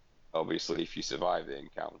 Obviously, if you survive the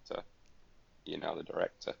encounter, you're now the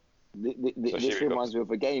director. So she This becomes, reminds me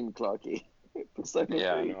of a game, Clarky. Persona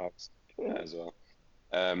yeah, I 3. know, I've seen that as well.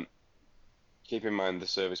 Um, keep in mind the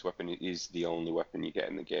service weapon is the only weapon you get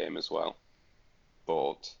in the game as well,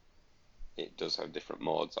 but it does have different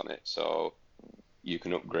modes on it. So you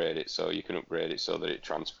can upgrade it. So you can upgrade it so that it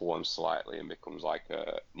transforms slightly and becomes like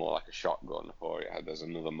a more like a shotgun, or there's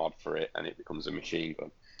another mod for it and it becomes a machine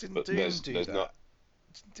gun. Didn't But Doom do there's not. that?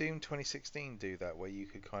 Didn't Doom 2016 do that, where you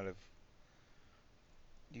could kind of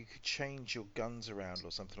you could change your guns around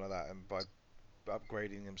or something like that, and by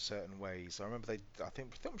upgrading them certain ways. I remember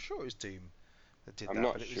I'm sure it was Doom that did I'm that,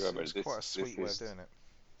 not but sure, it was but quite a this sweet way of is doing it.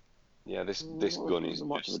 yeah this gun is Wasn't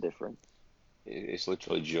much of a just difference. it's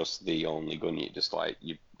literally just the only gun. You just like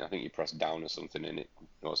you I think you press down or something and it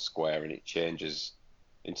or square and it changes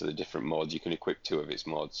into the different modes. You can equip two of its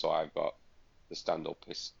modes. So I've got the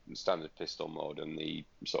standard pistol mode and the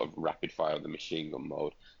sort of rapid fire the machine gun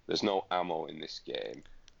mode. There's no ammo in this game.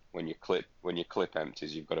 When your clip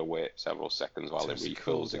empties, you've got to wait several seconds while So it it's a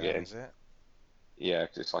refills cooldown, again. is it? Yeah,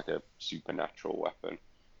 'cause it's like a supernatural weapon.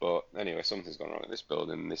 But anyway, something's gone wrong with this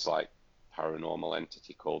building. This like paranormal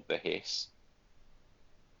entity called the Hiss.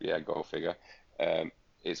 Yeah, go figure. Um,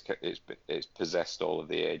 it's possessed all of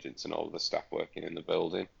the agents and all of the staff working in the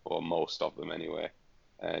building, or most of them anyway.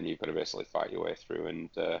 And you've got to basically fight your way through and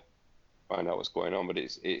find out what's going on. But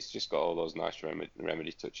it's just got all those nice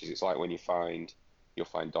remedy touches. It's like when you'll find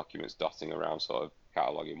documents dotting around, sort of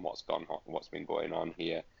cataloging what's been going on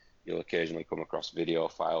here. You'll occasionally come across video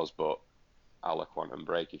files, but a la Quantum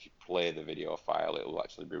Break, if you play the video file, it will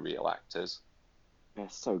actually be real actors.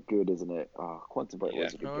 It's so good, isn't it? Oh, Quantum Break Yeah,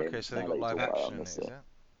 was a good Oh, okay. game. So they Now got that you live talk about it, I action in must it, is say. it?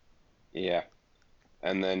 yeah.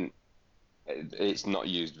 And then it's not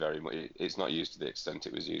used very much. It's not used to the extent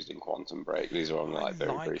it was used in Quantum Break. These are only like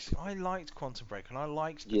very brief. I liked Quantum Break, and I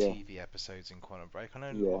liked the Yeah, TV episodes in Quantum Break. I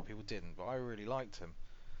know a lot yeah, of people didn't, but I really liked them.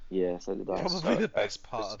 yeah. So did I. Yeah, Probably so the best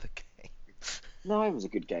part of the game. No, it was a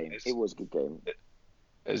good game. It as, was a good game.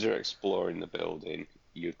 as you're exploring the building,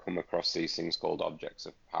 you'd come across these things called objects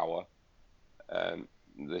of power. Um,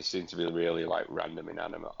 they seem to be really like random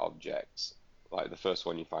inanimate objects. Like the first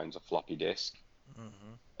one you find is a floppy disk, Hmm.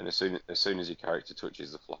 and as soon as your character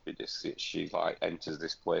touches the floppy disk, she like enters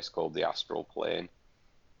this place called the astral plane,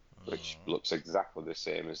 which looks exactly the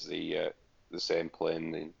same as the same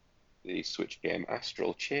plane in the Switch game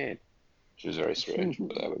Astral Chain, which is very strange.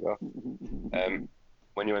 But there we go.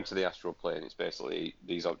 When you enter the astral plane, it's basically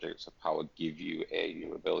these objects of power give you a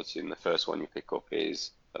new ability, and the first one you pick up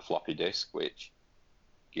is a floppy disk, which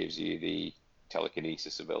gives you the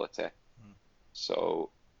telekinesis ability.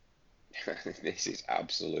 So this is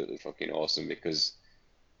absolutely fucking awesome because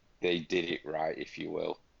they did it right, if you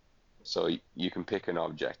will. So you can pick an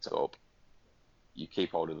object up, you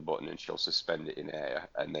keep hold of the button and she'll suspend it in air,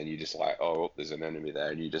 and then you just like, oh, there's an enemy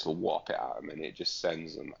there, and you just whop it at them, and it just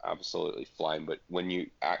sends them absolutely flying. But when you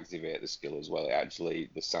activate the skill as well, it actually,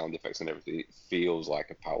 the sound effects and everything, it feels like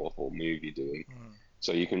a powerful move you're doing.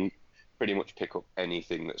 So you can pretty much pick up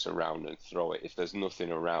anything that's around and throw it. If there's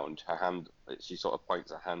nothing around, her hand, she sort of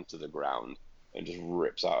points her hand to the ground and just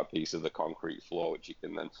rips out a piece of the concrete floor, which you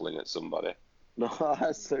can then fling at somebody. No,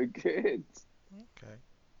 that's so good. Okay.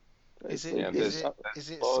 That's Is it so Yeah, good. is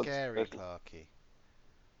it loads- scary, there's- Clarky?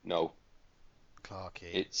 No,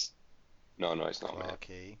 Clarky. it's no, it's not, mate.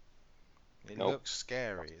 Clarky. It Nope. looks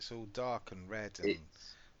scary. It's all dark and red and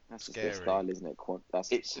It's That's just their scary. style, isn't it?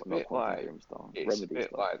 That's it's a not bit Quantum like Dream style. it's a Remedy bit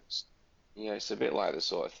style. like yeah, it's a bit like the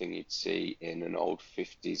sort of thing you'd see in an old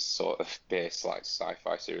 50s sort of base like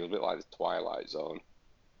sci-fi series, a bit like the Twilight Zone.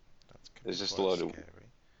 That's gonna There's be just a quite load of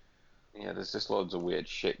scary. there's just loads of weird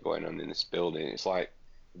shit going on in this building. It's like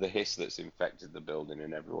the hiss that's infected the building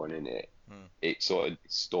and everyone in it. It sort of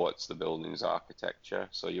distorts the building's architecture.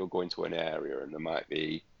 So you'll go into an area and there might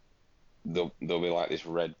be there'll be like this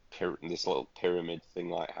little pyramid thing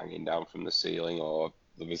like hanging down from the ceiling, or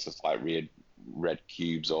there'll be just like red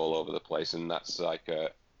cubes all over the place, and that's like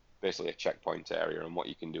basically a checkpoint area. And what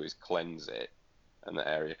you can do is cleanse it, and the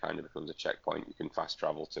area kind of becomes a checkpoint. You can fast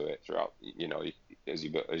travel to it throughout. As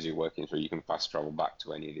you're working through, you can fast travel back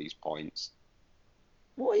to any of these points.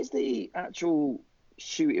 What is the actual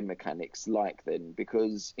shooting mechanics like then?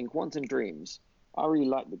 Because in Quantum Dreams, I really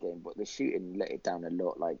liked the game, but the shooting let it down a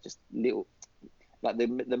lot. Like just little, like the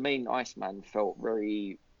main Iceman felt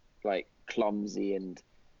very like clumsy, and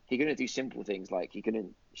he couldn't do simple things like he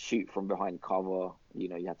couldn't shoot from behind cover. You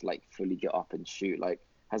had to like fully get up and shoot. Like,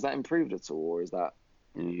 has that improved at all, or is that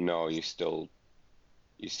No, you still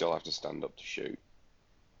have to stand up to shoot.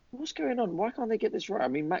 what's going on? Why can't they get this right? I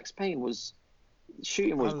mean, Max Payne was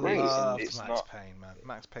shooting I was great, and loved It's Max not. Payne, man.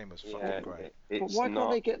 Max Payne was Yeah, fucking great. but it's why can't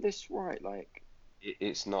not. they get this right? Like.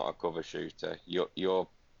 It's not a cover shooter.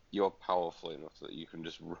 You're powerful enough that you can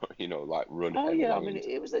just run, like run Oh yeah, I headlong mean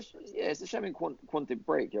into. it's a shame in Quantum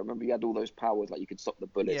Break. I remember you had all those powers, like you could stop the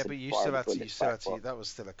Yeah, bullets but and fire the bullets back. But that was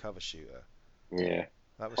still a cover shooter. Yeah,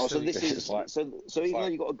 That was oh, so still this this is is like so it's even though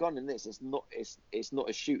like you got a gun in this, it's not as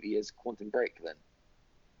shooty as Quantum Break then.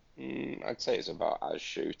 I'd say it's about as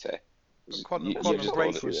shooter. But You, Is you it just proper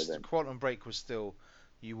hold it. shooter then? Quantum Break was still,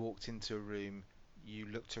 you walked into a room, you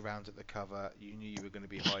looked around at the cover, you knew you were going to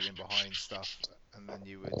be hiding behind stuff, and then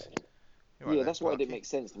you would. You're right Yeah, then, that's why it didn't Clarky. make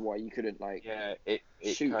sense why you couldn't like Yeah, it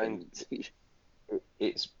shoot kind and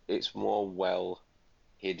it's more well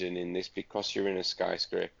hidden in this because you're in a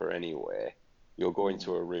skyscraper anyway. You'll go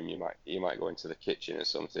into a room, you might go into the kitchen or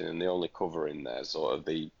something, and the only cover in there is sort of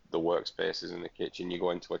the workspaces in the kitchen. You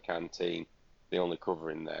go into a canteen, the only cover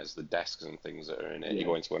in there is the desks and things that are in it. You yeah.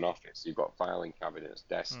 go into an office, you've got filing cabinets,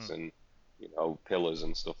 desks, and pillars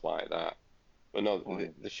and stuff like that. But no,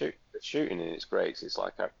 Fine. the shooting in it's great. 'Cause it's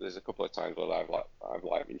like there's a couple of times where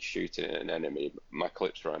I've been shooting at an enemy, my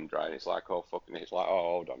clips run dry, and it's like, oh fucking, it's like, oh,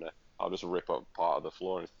 hold on, I'll just rip up part of the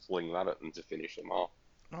floor and fling that at them to finish them off.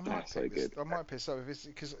 That's so good. I might pick this up if it's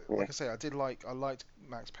because, Yeah. like I say, I liked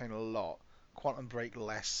Max Payne a lot. Quantum Break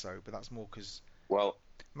less so, but that's more because Well,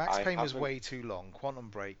 Max I Payne was haven't way too long. Quantum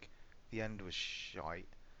Break, the end was shite.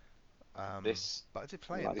 this. But I did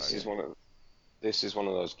play it Like This though. is one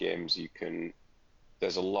of those games you can.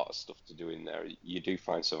 There's a lot of stuff to do in there. You do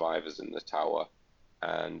find survivors in the tower,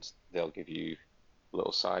 and they'll give you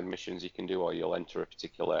little side missions you can do, or you'll enter a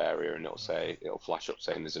particular area and it'll flash up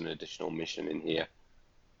saying there's an additional mission in here.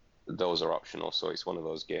 Those are optional, so it's one of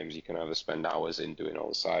those games you can either spend hours in doing all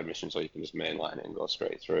the side missions, or you can just mainline it and go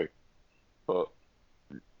straight through. But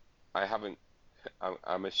I haven't.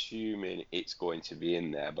 I'm assuming it's going to be in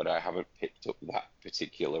there, but I haven't picked up that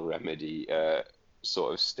particular remedy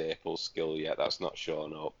sort of staple skill yet. That's not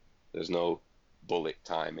shown up. There's no bullet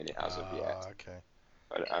time in it as of yet. Okay.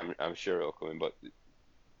 But I'm sure it'll come in. But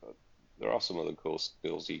there are some other cool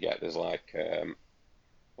skills you get. There's like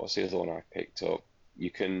what's the other one I picked up? You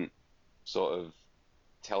can sort of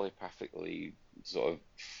telepathically sort of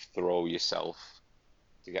throw yourself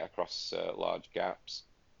to get across large gaps.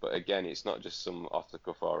 But again, it's not just some off the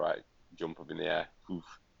cuff, all right, jump up in the air. Oof.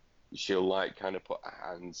 She'll like kind of put her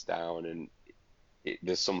hands down, and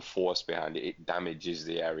there's some force behind it. It damages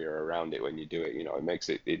the area around it when you do it. You know,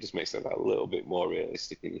 it just makes it a little bit more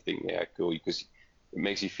realistic, and you think, yeah, cool, because it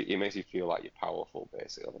makes you feel like you're powerful,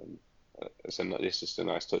 basically. And it's just a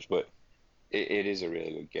nice touch, but it is a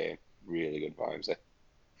really good game, really good vibes there.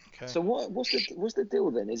 Okay. So what's the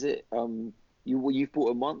deal then? Is it you've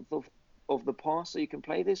bought a month of the pass so you can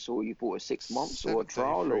play this, or you bought a 6 months or a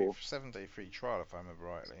trial, or 7-day free trial if I remember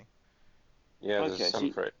rightly. Yeah, there's a okay? So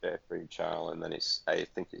 7 for 8 day free trial, and then I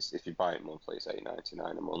think it's if you buy it monthly, it's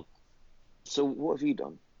 $8.99 a month. so what have you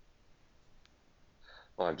done?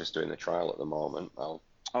 Well, I'm just doing the trial at the moment. I'll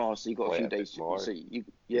Oh, so you got a play few it a bit days. more. So you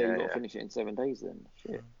Yeah, got to finish it in 7 days then.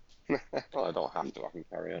 Shit. Well, I don't have to. I can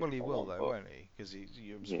carry on Well, if he I will want, though, but won't he? Because I'm Yeah,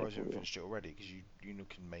 surprised you haven't probably. finished it already. Because you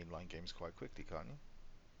can mainline games quite quickly, can't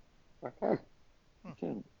you? I can.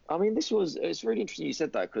 Okay. I mean, it's really interesting you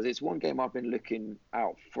said that, because it's one game I've been looking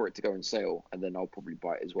out for it to go on sale, and then I'll probably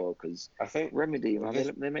buy it as well, because I think Remedy, man, this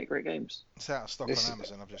they make great games. It's out of stock on this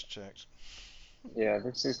Amazon. I've just checked. yeah,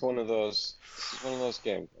 this is one of those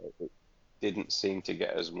games that didn't seem to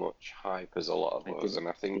get as much hype as a lot of It us, and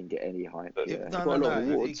I think didn't get any hype. that Yeah, it No, got no, a lot of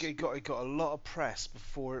no. awards. It got a lot of press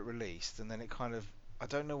before it released, and then it kind of. I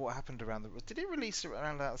don't know what happened around the. Did it release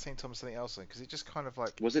around about the same time as something else? Because it just kind of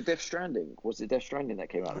like. Was it Death Stranding? Was it Death Stranding that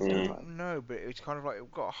came out I at the same mm, time? don't know, but it's kind of like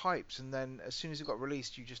it got hyped, and then as soon as it got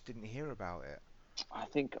released, you just didn't hear about it. I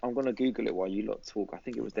think I'm gonna Google it while you lot talk. I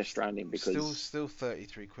think it was Death Stranding, because Still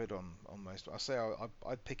 33 quid on most. I say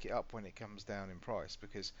I'd pick it up when it comes down in price,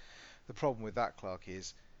 because the problem with that, Clark,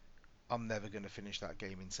 is I'm never going to finish that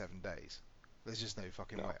game in 7 days. There's just no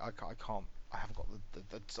fucking way. no. I can't. I haven't got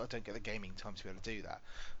I don't get the gaming time to be able to do that,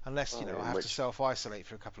 unless Oh, I in have to which self-isolate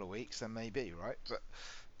for a couple of weeks. Then maybe, right? But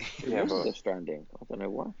it yeah, wasn't but Death Stranding. I don't know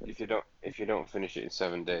what happened. if you don't finish it in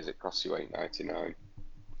 7 days, it costs you $8.99.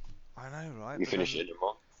 I know, right? You But finish then it in a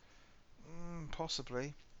month.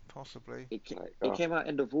 possibly. There you It go. came out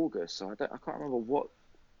end of August, so I can't remember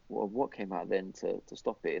what came out then to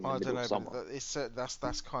stop it in the I don't middle of know, but summer. it's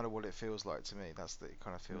that's kind of what it feels like to me. It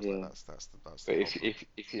kind of feels like Yeah, that's the But problem.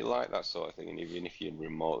 if you like that sort of thing, and even if you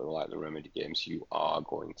remotely like the Remedy games, you are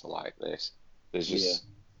going to like this. There's yeah. just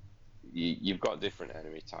you've got different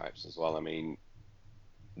enemy types as well. I mean,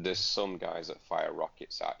 there's some guys that fire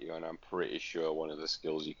rockets at you, and I'm pretty sure one of the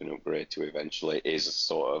skills you can upgrade to eventually is a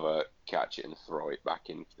sort of a catch it and throw it back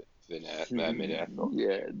in thin air, mid-air sort of thing.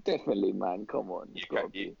 Yeah, definitely, man. Come on, it's You, gotta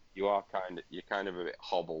be. you're kind of a bit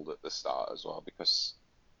hobbled at the start as well, because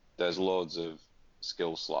there's loads of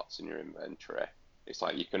skill slots in your inventory. It's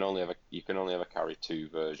like you can only ever carry two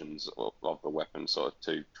versions of the weapon, sort of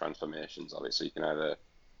two transformations of it. So you can either,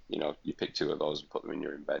 you pick two of those and put them in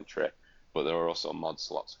your inventory. But there are also mod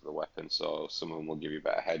slots for the weapon, so some of them will give you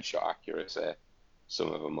better headshot accuracy.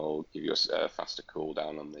 Some of them will give you a faster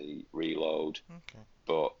cooldown on the reload. Okay.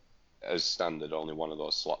 But as standard, only one of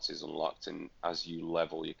those slots is unlocked, and as you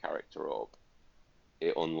level your character up,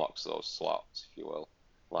 it unlocks those slots, if you will.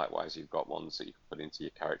 Likewise, you've got ones that you can put into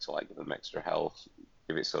your character, like give them extra health,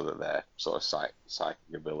 give it so that their sort of psychic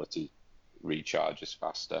ability recharges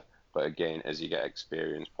faster. But again, as you get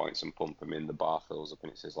experience points and pump them in, the bar fills up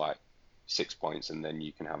and it says like 6 points, and then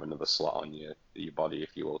you can have another slot on your body,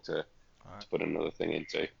 if you will, to All right. put another thing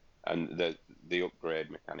into. And the upgrade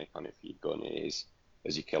mechanic on it for your gun is,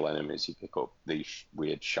 as you kill enemies, you pick up these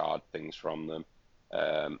weird shard things from them.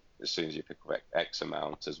 As soon as you pick up X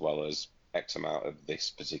amount, as well as X amount of this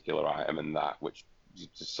particular item and that, which you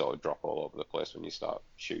just sort of drop all over the place when you start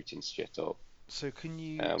shooting shit up. So can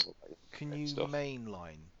you Stuff.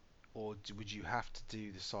 mainline, or would you have to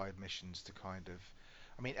do the side missions to kind of?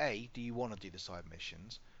 I mean, A, do you want to do the side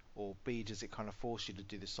missions, or B, does it kind of force you to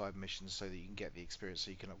do the side missions so that you can get the experience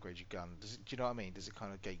so you can upgrade your gun? Do you know what I mean? Does it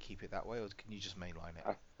kind of gatekeep it that way, or can you just mainline it?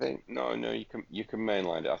 I think no, you can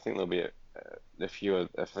mainline it. I think there'll be a few.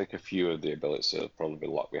 I think a few of the abilities will probably be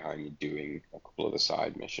locked behind you doing a couple of the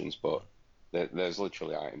side missions, but there's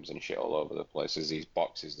literally items and shit all over the place. There's these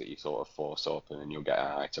boxes that you sort of force open, and you'll get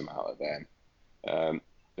an item out of them. Um,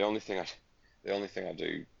 the only thing I, the only thing I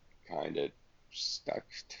do kind of kind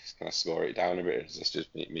of score it down a bit is it's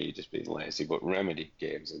just me just being lazy. But Remedy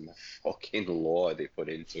games and the fucking lore they put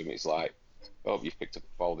into them, it's like, oh, you've picked up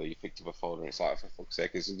a folder, you picked up a folder, and it's like, for fuck's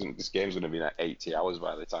sake, this game's going to be like 80 hours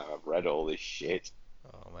by the time I've read all this shit.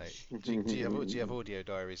 Oh mate, do you have audio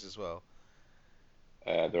diaries as well?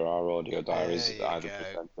 There are audio There diaries you either go.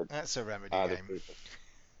 presented, That's a remedy either game. pre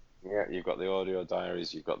yeah, you've got the audio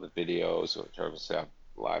diaries, you've got the videos, which obviously have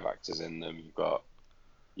live actors in them. You've got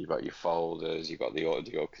your folders, you've got the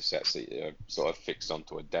audio cassettes that are sort of fixed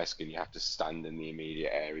onto a desk, and you have to stand in the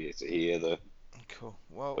immediate area to hear the. Cool.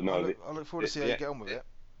 Well, But I no, look I look forward to see how you yeah, get on with it.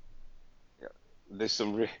 yeah, there's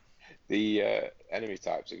some the enemy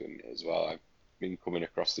types are good as well. I've been coming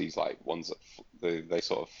across these like ones that they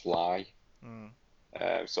sort of fly,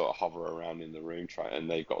 Mm. sort of hover around in the room, and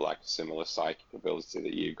they've got like a similar psychic ability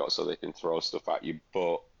that you've got, so they can throw stuff at you,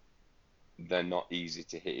 but they're not easy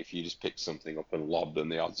to hit. If you just pick something up and lob them,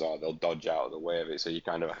 the odds are they'll dodge out of the way of it. So you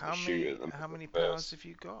kind of have to How shoot many at them how many powers first. have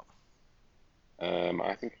you got?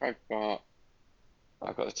 I think I've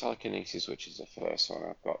got the telekinesis, which is the first one.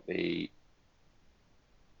 I've got the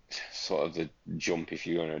sort of the jump, if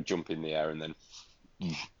you want to jump in the air and then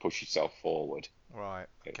push yourself forward, Right.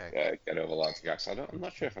 Okay. get over large gaps. I'm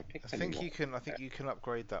not sure if I I picked any think more. you can. I think you can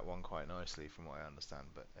upgrade that one quite nicely, from what I understand.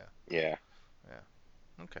 But yeah, Yeah.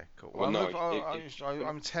 yeah. Okay, cool. Well, Well, no,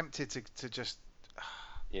 I'm tempted to just.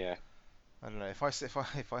 yeah. I don't know. If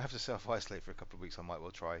I have to self isolate for a couple of weeks, I might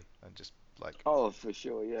well try and just like Oh, for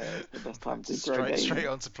sure, yeah. It's the best time to grow a straight game.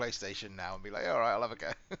 onto PlayStation now and be like, all right, I'll have a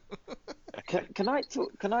go. Can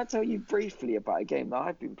I tell you briefly about a game that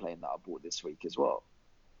I've been playing that I bought this week as well?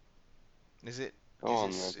 Is it Go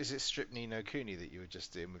on then. is it Strip Ni no Kuni that you were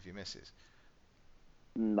just doing with your missus?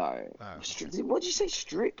 No. Oh, okay. What did you say?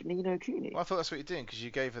 Strip Nino Kuni? Well, I thought that's what you're doing because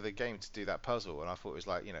you gave her the game to do that puzzle, and I thought it was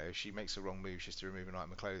like, if she makes a wrong move, she has to remove an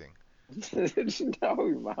item of clothing. No,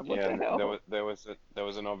 man. What Yeah, the and hell? there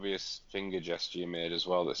was an obvious finger gesture you made as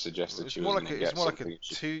well that It suggested was she was more going like to a, it was get more like a something if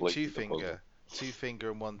she two completed the puzzle. two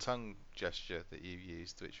finger and one tongue gesture that you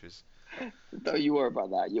used, which was Don't you worry about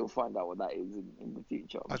that. You'll find out what that is in the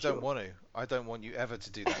future, I'm I don't sure. want to. I don't want you ever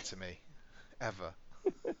to do that to me, ever.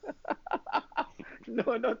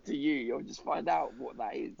 No, not to you. You'll just find out what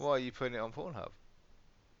that is. Why are you putting it on Pornhub?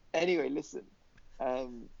 Anyway, listen.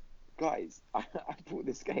 Um, guys, I bought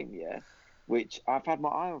this game, yeah, which I've had my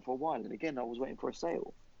eye on for a while, and again, I was waiting for a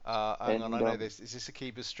sale. Hang on, I And know this. Is this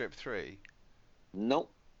Akiba's Strip 3?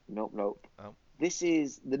 nope, nope, nope. Oh, This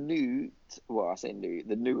is the new, well, I say new,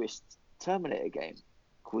 the newest Terminator game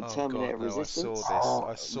called oh God, Terminator no! I saw Resistance. this. Oh,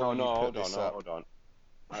 I saw no, you no, put hold on, this no, up. hold on.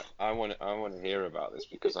 I want to hear about this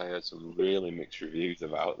because I heard some really mixed reviews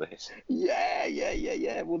about this. Yeah, yeah, yeah,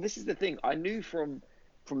 yeah. Well, this is the thing. I knew from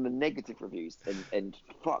the negative reviews, and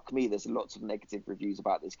fuck me, there's lots of negative reviews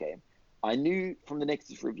about this game. I knew from the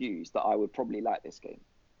negative reviews that I would probably like this game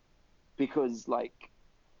because like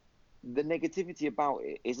the negativity about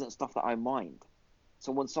it isn't stuff that I mind.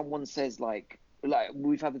 So when someone says like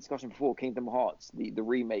we've had the discussion before, Kingdom Hearts, the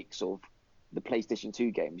remakes of the PlayStation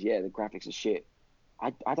 2 games, yeah, the graphics are shit.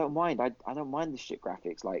 I don't mind. I don't mind the shit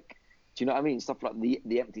graphics. Like, do you know what I mean? Stuff like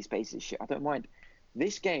the empty spaces shit. I don't mind.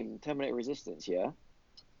 This game, Terminator Resistance, yeah.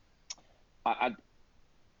 I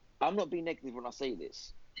I'm not being negative when I say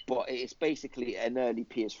this, but it's basically an early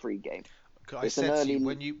PS3 game. I It's an said to you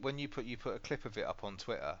early, when you put a clip of it up on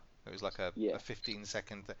Twitter. It was like a yeah.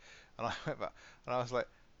 15-second thing, and I went back and I was like,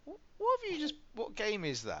 What have you just? What game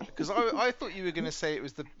is that? Because I thought you were going to say it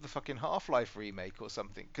was the fucking Half-Life remake or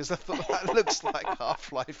something. Because I thought that looks like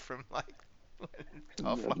Half-Life from like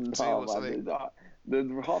Half-Life 2 No, or something.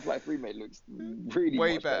 man, the Half-Life remake looks really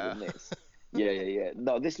Way much better better. than this. Yeah, yeah, yeah.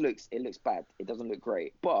 No, it looks bad. It doesn't look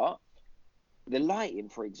great. But the lighting,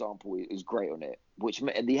 for example, is great on it,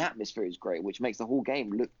 and the atmosphere is great, which makes the whole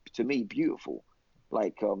game look to me beautiful.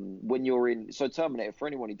 Like when you're in, so Terminator, for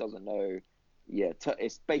anyone who doesn't know, yeah,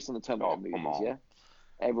 it's based on the Terminator Oh, come movies. on. Yeah,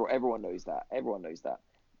 everyone knows that. Everyone knows that.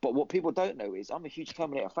 But what people don't know is I'm a huge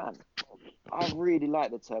Terminator fan. I really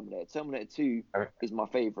like the Terminator. Terminator 2 Have, is my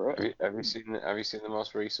favorite. have you seen the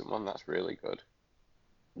most recent one? That's really good.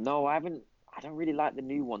 No, I haven't. I don't really like the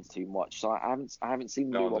new ones too much, so I haven't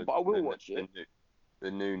seen the new No, one, but I will watch the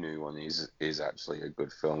it. new one is actually a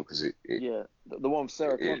good film because Yeah, the one with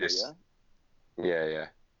Sarah Connor. it's Yeah, yeah.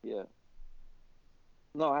 yeah.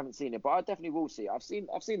 No, I haven't seen it, but I definitely will see it. I've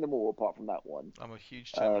seen them all apart from that one. I'm a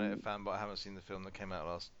huge Terminator Um, fan, but I haven't seen the film that came out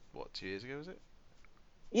last 2 years ago, was it?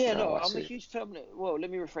 yeah, No, no, I I'm a see. huge Terminator. Well, let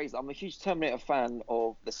me rephrase that. I'm a huge Terminator fan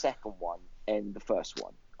of the second one and the first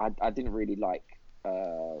one. I didn't really like.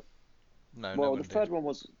 No, no Well, the one did. third one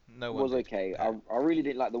was No one was did. okay. I really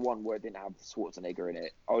didn't like the one where it didn't have Schwarzenegger in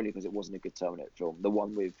it, only because it wasn't a good Terminator film. The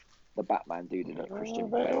one with the Batman dude in it, No, Christian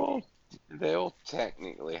Bale. they all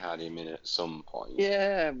technically had him in at some point.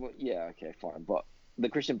 Yeah, well, yeah, okay, fine. But the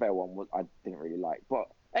Christian Bale one was I didn't really like. But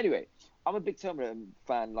anyway, I'm a big Terminator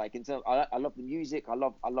fan. Like in terms, I love the music. I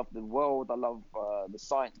love the world. I love the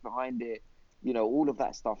science behind it. all of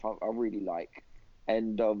that stuff I really like.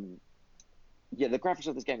 And yeah, the graphics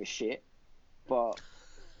of this game is shit, but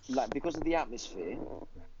like because of the atmosphere,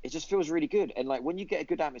 it just feels really good. And like when you get a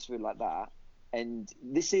good atmosphere like that, and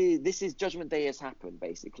this is Judgment Day has happened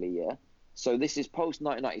basically, yeah. So this is post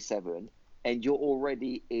 1997, and you're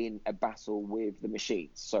already in a battle with the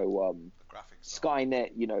machines. So The graphics are.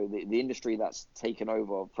 Skynet, the industry that's taken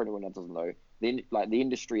over. For anyone that doesn't know, the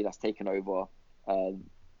industry that's taken over. Uh,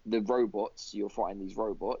 the robots, you're fighting these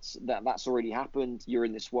robots. That's already happened. You're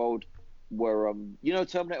in this world where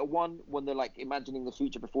Terminator 1, when they're like imagining the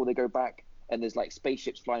future before they go back, and there's like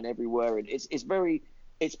spaceships flying everywhere, and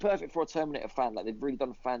it's perfect for a Terminator fan. Like they've really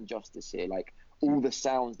done fan justice here. Like all the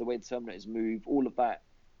sounds, the way the Terminators move, all of that.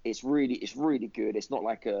 It's really good. It's not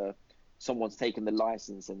like someone's taken the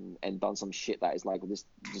license and done some shit that is like, this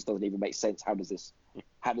just doesn't even make sense. How does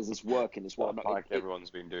this work in this world? Not like everyone's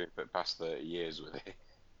been doing for the past 30 years with it.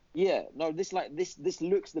 Yeah, no, this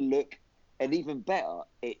looks the look, and even better,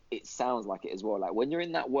 it sounds like it as well. Like when you're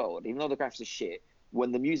in that world, even though the graphics are shit,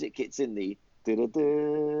 when the music kicks in, the da da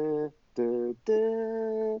da da da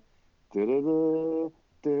da da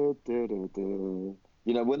da da da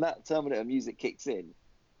da, when that Terminator music kicks in,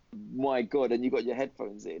 my God, and you got your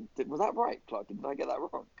headphones in. Was that right, Clark? Did I get that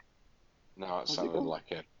wrong? No, it How's it sounded go?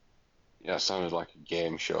 like it sounded like a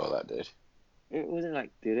game show that did. It wasn't like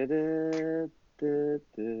da da da da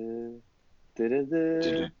da da da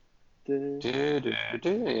da.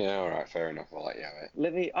 Yeah, all right, fair enough. I'll let you have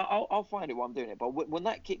it. I'll find it while I'm doing it. But when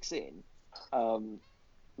that kicks in, um,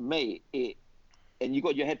 mate, and you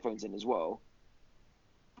got your headphones in as well.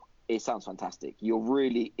 It sounds fantastic. You're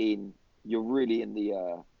really in. You're really in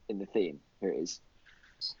the theme. Here it is.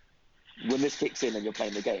 When this kicks in and you're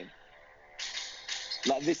playing the game,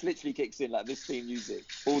 like this literally kicks in, like this theme music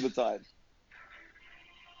all the time.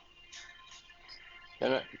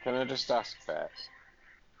 Can I just ask, Pet?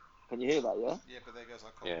 Can you hear that? Yeah. Yeah, but there goes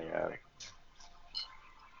our Yeah, copyright. yeah.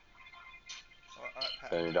 All right, Pat.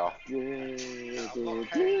 Turn it off. Pat, I'm not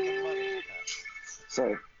paying the money, Pat.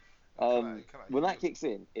 Sorry. You come out. When that kicks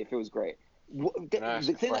in, it feels great. Can I ask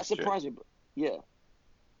The a thing that question? surprised me, yeah,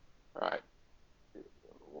 Right.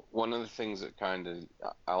 One of the things that kind of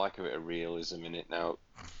I like a bit of realism in it now.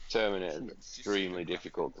 Terminators are Did you see the extremely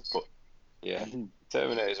difficult to graphics? put. Yeah,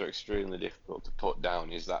 Terminators are extremely difficult to put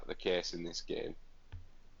down. Is that the case in this game?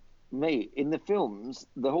 mate. In the films,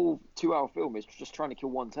 the whole 2 hour film is just trying to kill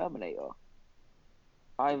one Terminator.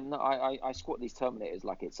 I squat these Terminators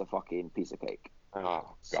like it's a fucking piece of cake.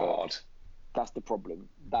 Oh So God. that's the problem.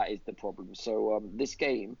 That is the problem. So this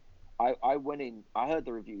game, I went in. I heard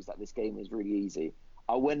the reviews that this game is really easy.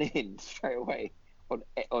 I went in straight away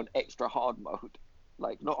on extra hard mode,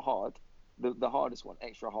 like not hard, the hardest one,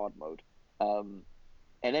 extra hard mode. Um,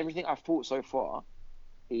 and everything I've fought so far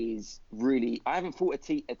is really. I haven't fought a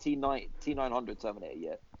T900 Terminator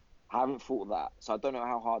yet. I haven't fought that, so I don't know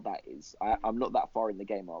how hard that is. I'm not that far in the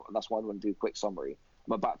game. That's why I want to do a quick summary.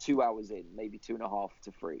 I'm about 2 hours in, maybe 2.5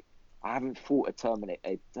 to 3. I haven't fought a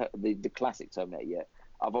Terminator, the classic Terminator yet.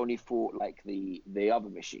 I've only fought like the other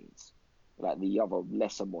machines, like the other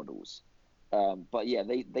lesser models. But yeah,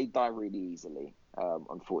 they die really easily.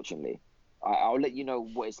 Unfortunately, I'll let you know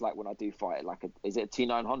what it's like when I do fight. Like, is it a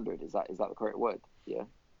T900? Is that the correct word? Yeah,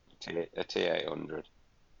 A T800.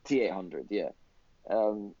 T800. Yeah.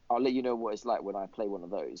 I'll let you know what it's like when I play one of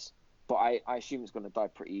those. But I assume it's going to die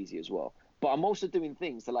pretty easy as well. But I'm also doing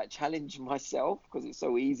things to like challenge myself because it's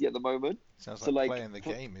so easy at the moment. Sounds So like like, playing the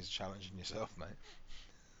game is challenging yourself, mate.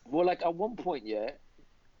 well, like at one point, yeah,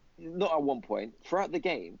 not at one point throughout the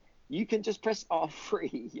game, you can just press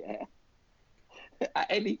R3, yeah, at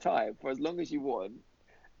any time for as long as you want,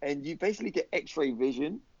 and you basically get X-ray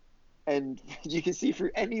vision, and you can see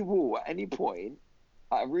through any wall at any point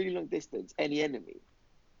at a really long distance any enemy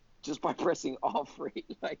just by pressing R3,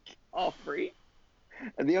 like R3.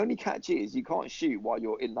 And the only catch is you can't shoot while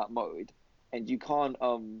you're in that mode, and you can't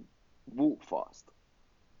walk fast.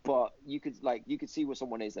 But you could see where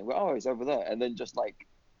someone is and go, oh, he's over there, and then just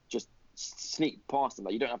sneak past them.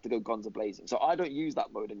 Like you don't have to go guns a blazing. So I don't use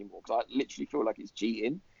that mode anymore because I literally feel like it's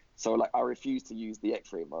cheating. So like I refuse to use the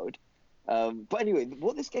X-ray mode. But anyway,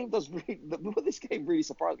 what this game really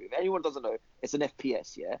surprised me. If anyone doesn't know, it's an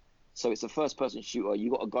FPS, yeah. So it's a first-person shooter.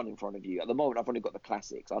 You got a gun in front of you. At the moment, I've only got the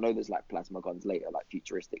classics. I know there's like plasma guns later, like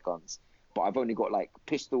futuristic guns, but I've only got like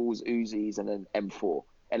pistols, Uzis, and then M4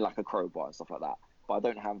 and like a crowbar and stuff like that. But I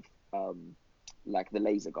don't have like the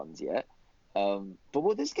laser guns yet. But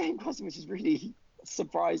what this game does, which has really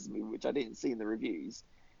surprised me, which I didn't see in the reviews,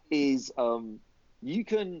 is you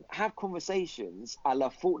can have conversations a la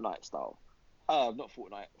Fortnite style. Not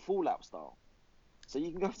Fortnite, Fallout style. So you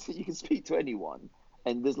can go to, you can speak to anyone,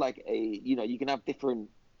 and there's like you can have different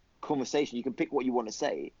conversation. You can pick what you want to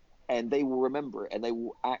say, and they will remember it, and they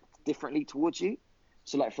will act differently towards you.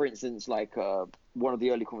 So, like for instance, like one of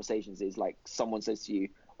the early conversations is like someone says to you,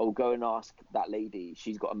 "Oh, go and ask that lady.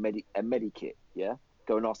 She's got a medikit. Yeah,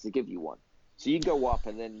 go and ask to give you one." So you go up,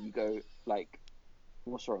 and then you go like,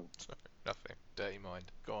 "What's wrong?" Sorry, nothing. Dirty mind.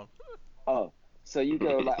 Go on. Oh, so you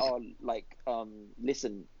go like, "Oh, like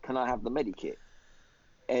listen, can I have the medikit?"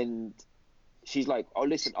 And she's like, "Oh,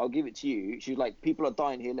 listen, I'll give it to you." She's like, "People are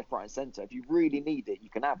dying here, left, right, and center. If you really need it, you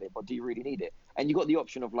can have it. But do you really need it?" And you got the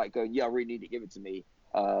option of like going, "Yeah, I really need it. Give it to me."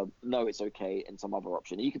 No, it's okay, and some other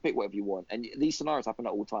option. And you can pick whatever you want. And these scenarios happen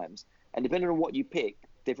at all times. And depending on what you pick,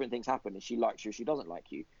 different things happen. And she likes you, she doesn't like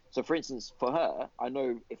you. So, for instance, for her, I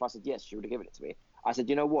know if I said yes, she would have given it to me. I said,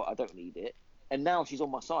 "You know what? I don't need it." And now she's on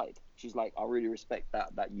my side. She's like, "I really respect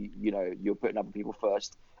that you're putting other people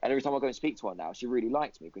first." And every time I go and speak to her now, she really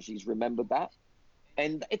likes me because she's remembered that,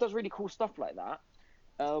 and it does really cool stuff like that.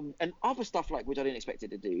 And other stuff like which I didn't expect it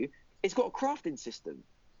to do. It's got a crafting system,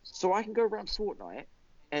 so I can go around Fortnite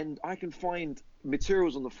and I can find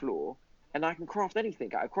materials on the floor and I can craft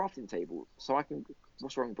anything at a crafting table. So I can.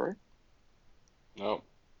 What's wrong, bro? No,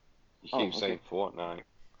 you Oh, keep okay. saying Fortnite.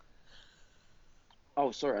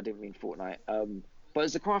 Oh, sorry, I didn't mean Fortnite. But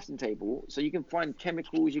it's a crafting table, so you can find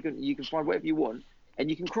chemicals. You can find whatever you want, and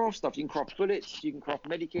you can craft stuff. You can craft bullets. You can craft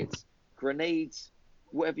medikits, grenades,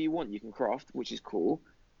 whatever you want. You can craft, which is cool.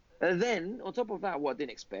 And then on top of that, what I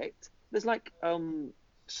didn't expect, there's like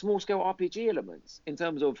small scale RPG elements in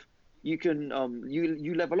terms of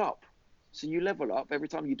you level up. So you level up every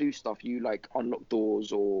time you do stuff. You like unlock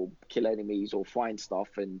doors or kill enemies or find stuff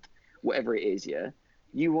and whatever it is. Yeah,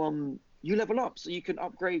 you level up, so you can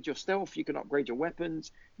upgrade your stealth. You can upgrade your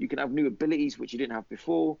weapons. You can have new abilities which you didn't have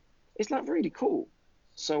before. It's like really cool.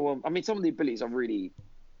 So I mean, some of the abilities are really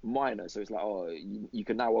minor. So it's like, oh, you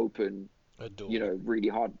can now open, Adore. really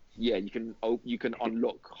hard. Yeah, you can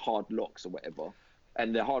unlock hard locks or whatever,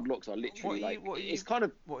 and the hard locks are What literally are you? like What are it's you? kind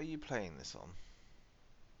of What are you playing this on?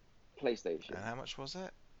 And PlayStation. how much was it?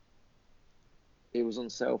 It was on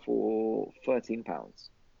sale for £13.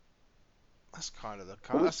 That's kind of the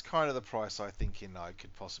It was, that's kind of the price I think I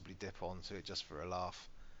could possibly dip onto it just for a laugh.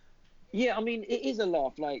 yeah. I mean, it is a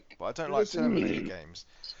laugh. Like, But I don't like listen, Terminator games.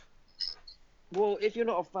 well, if you're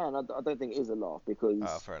not a fan, I don't think it is a laugh Oh,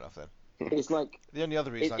 because fair enough then. it's like The only other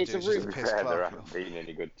reason I do it's it a is just To to room. be piss fair, there Clarky haven't off. been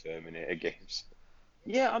any good Terminator games.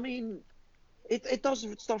 Yeah, I mean, it does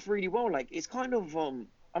stuff really well. Like, it's kind of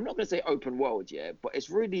I'm not gonna say open world yet, but it's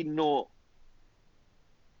really not.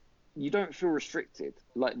 You don't feel restricted.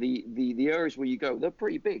 Like the areas where you go, they're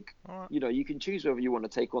pretty big. All right. You can choose whether you want to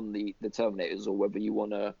take on the Terminators or whether you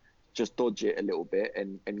want to just dodge it a little bit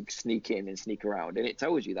and sneak in and sneak around. And it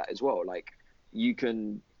tells you that as well. Like you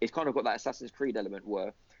can, it's kind of got that Assassin's Creed element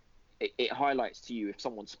where it highlights to you if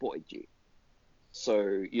someone spotted you.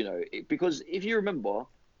 So because if you remember,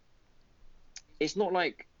 it's not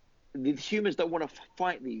like the humans don't want to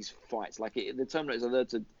fight these fights. Like the Terminators are there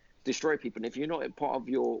to destroy people, and if you're not a part of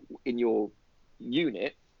your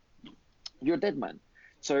unit, you're a dead man.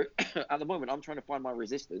 So at the moment, I'm trying to find my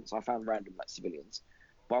resistance. I found random like civilians,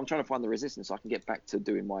 but I'm trying to find the resistance so I can get back to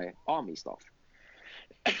doing my army stuff.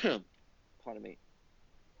 Pardon me.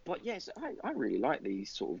 But yes, I really like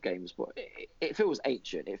these sort of games, but it feels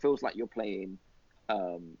ancient. It feels like you're playing,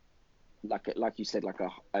 um, like you said, like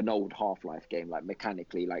an old Half-Life game, like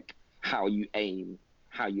mechanically, like how you aim,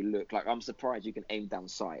 how you look. Like I'm surprised you can aim down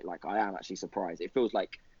sight. Like I am actually surprised. It feels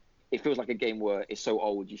like a game where it's so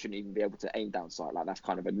old you shouldn't even be able to aim down sight. Like that's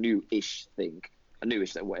kind of a new-ish thing, a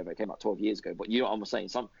newish whatever. It came out 12 years ago, but you know what I'm saying.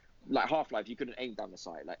 Some like Half-Life, you couldn't aim down the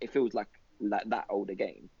sight. Like it feels like that older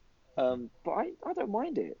game. But I don't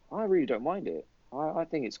mind it. I really don't mind it. I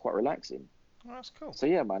think it's quite relaxing. Well, that's cool. So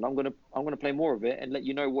yeah, man, I'm gonna play more of it and let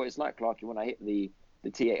you know what it's like, Clarky, when I hit the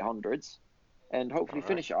T800s, and hopefully All right.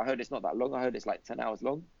 finish it. I heard it's not that long. I heard it's like 10 hours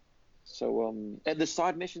long. So and the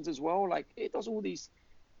side missions as well. Like it does all these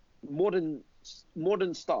modern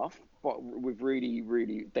modern stuff, but with really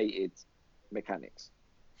really dated mechanics.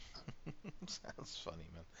 Sounds funny,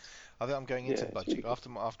 man. I think I'm going Yeah, into it's really budget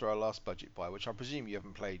cool. after our last budget buy, which I presume you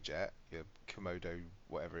haven't played yet. Your Komodo,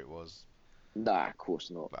 whatever it was. Nah, of course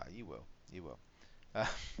not. Bah, you will. Uh,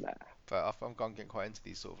 Nah. but I'm going to get quite into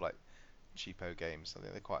these sort of like cheapo games. I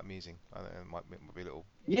think they're quite amusing. I think it might be a little.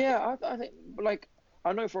 Yeah, I think like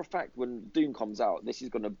I know for a fact when Doom comes out, this is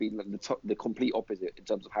going to be like the complete opposite in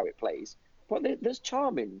terms of how it plays. But there's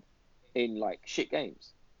charm in like shit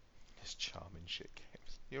games. It's charming shit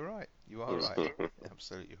games. You're right. You are right. Yeah.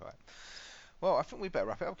 Absolutely right. Well, I think we better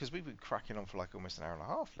wrap it up because we've been cracking on for like almost an hour and a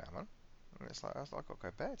half now, man. And it's like, I've got to go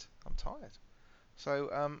to bed. I'm tired.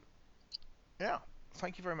 So, yeah.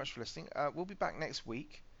 Thank you very much for listening. We'll be back next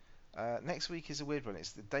week. Next week is a weird one.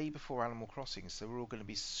 It's the day before Animal Crossing, so we're all going to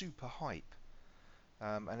be super hype.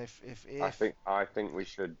 And I think we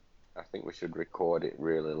should record it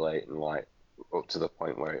really late and like up to the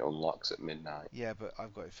point where it unlocks at midnight. yeah, but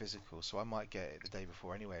I've got it physical, so I might get it the day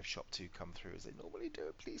before anyway if Shop 2 come through as they normally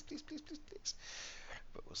do. Please, please, please, please, please.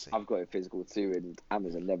 But we'll see. I've got it physical too, and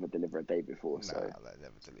Amazon never deliver a day before. Nah, So they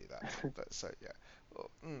never delete that. So yeah.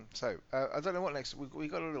 Well, so I don't know what next. We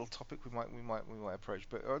got a little topic we might approach,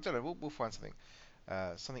 but I don't know. We'll find something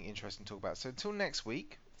interesting to talk about. So until next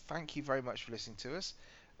week, thank you very much for listening to us.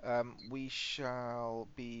 We shall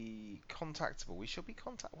be contactable. We shall be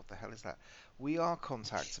contact. What the hell is that? We are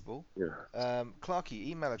contactable. Yeah. Clarky,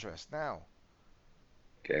 email address now.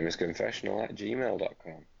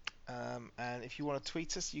 Gamersconfessional@gmail.com. And if you want to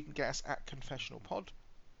tweet us, you can get us at ConfessionalPod.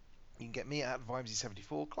 You can get me at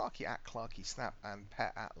Vimesy74, Clarky at ClarkySnap, and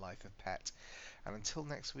Pet at Life of Pet. And until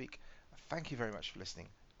next week, thank you very much for listening,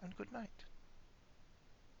 and good night.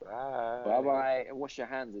 Bye. bye bye, and wash your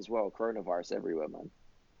hands as well. Coronavirus everywhere, man.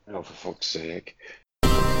 Oh, for fuck's sake. The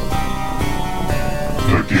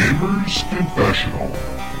Gamer's Confessional.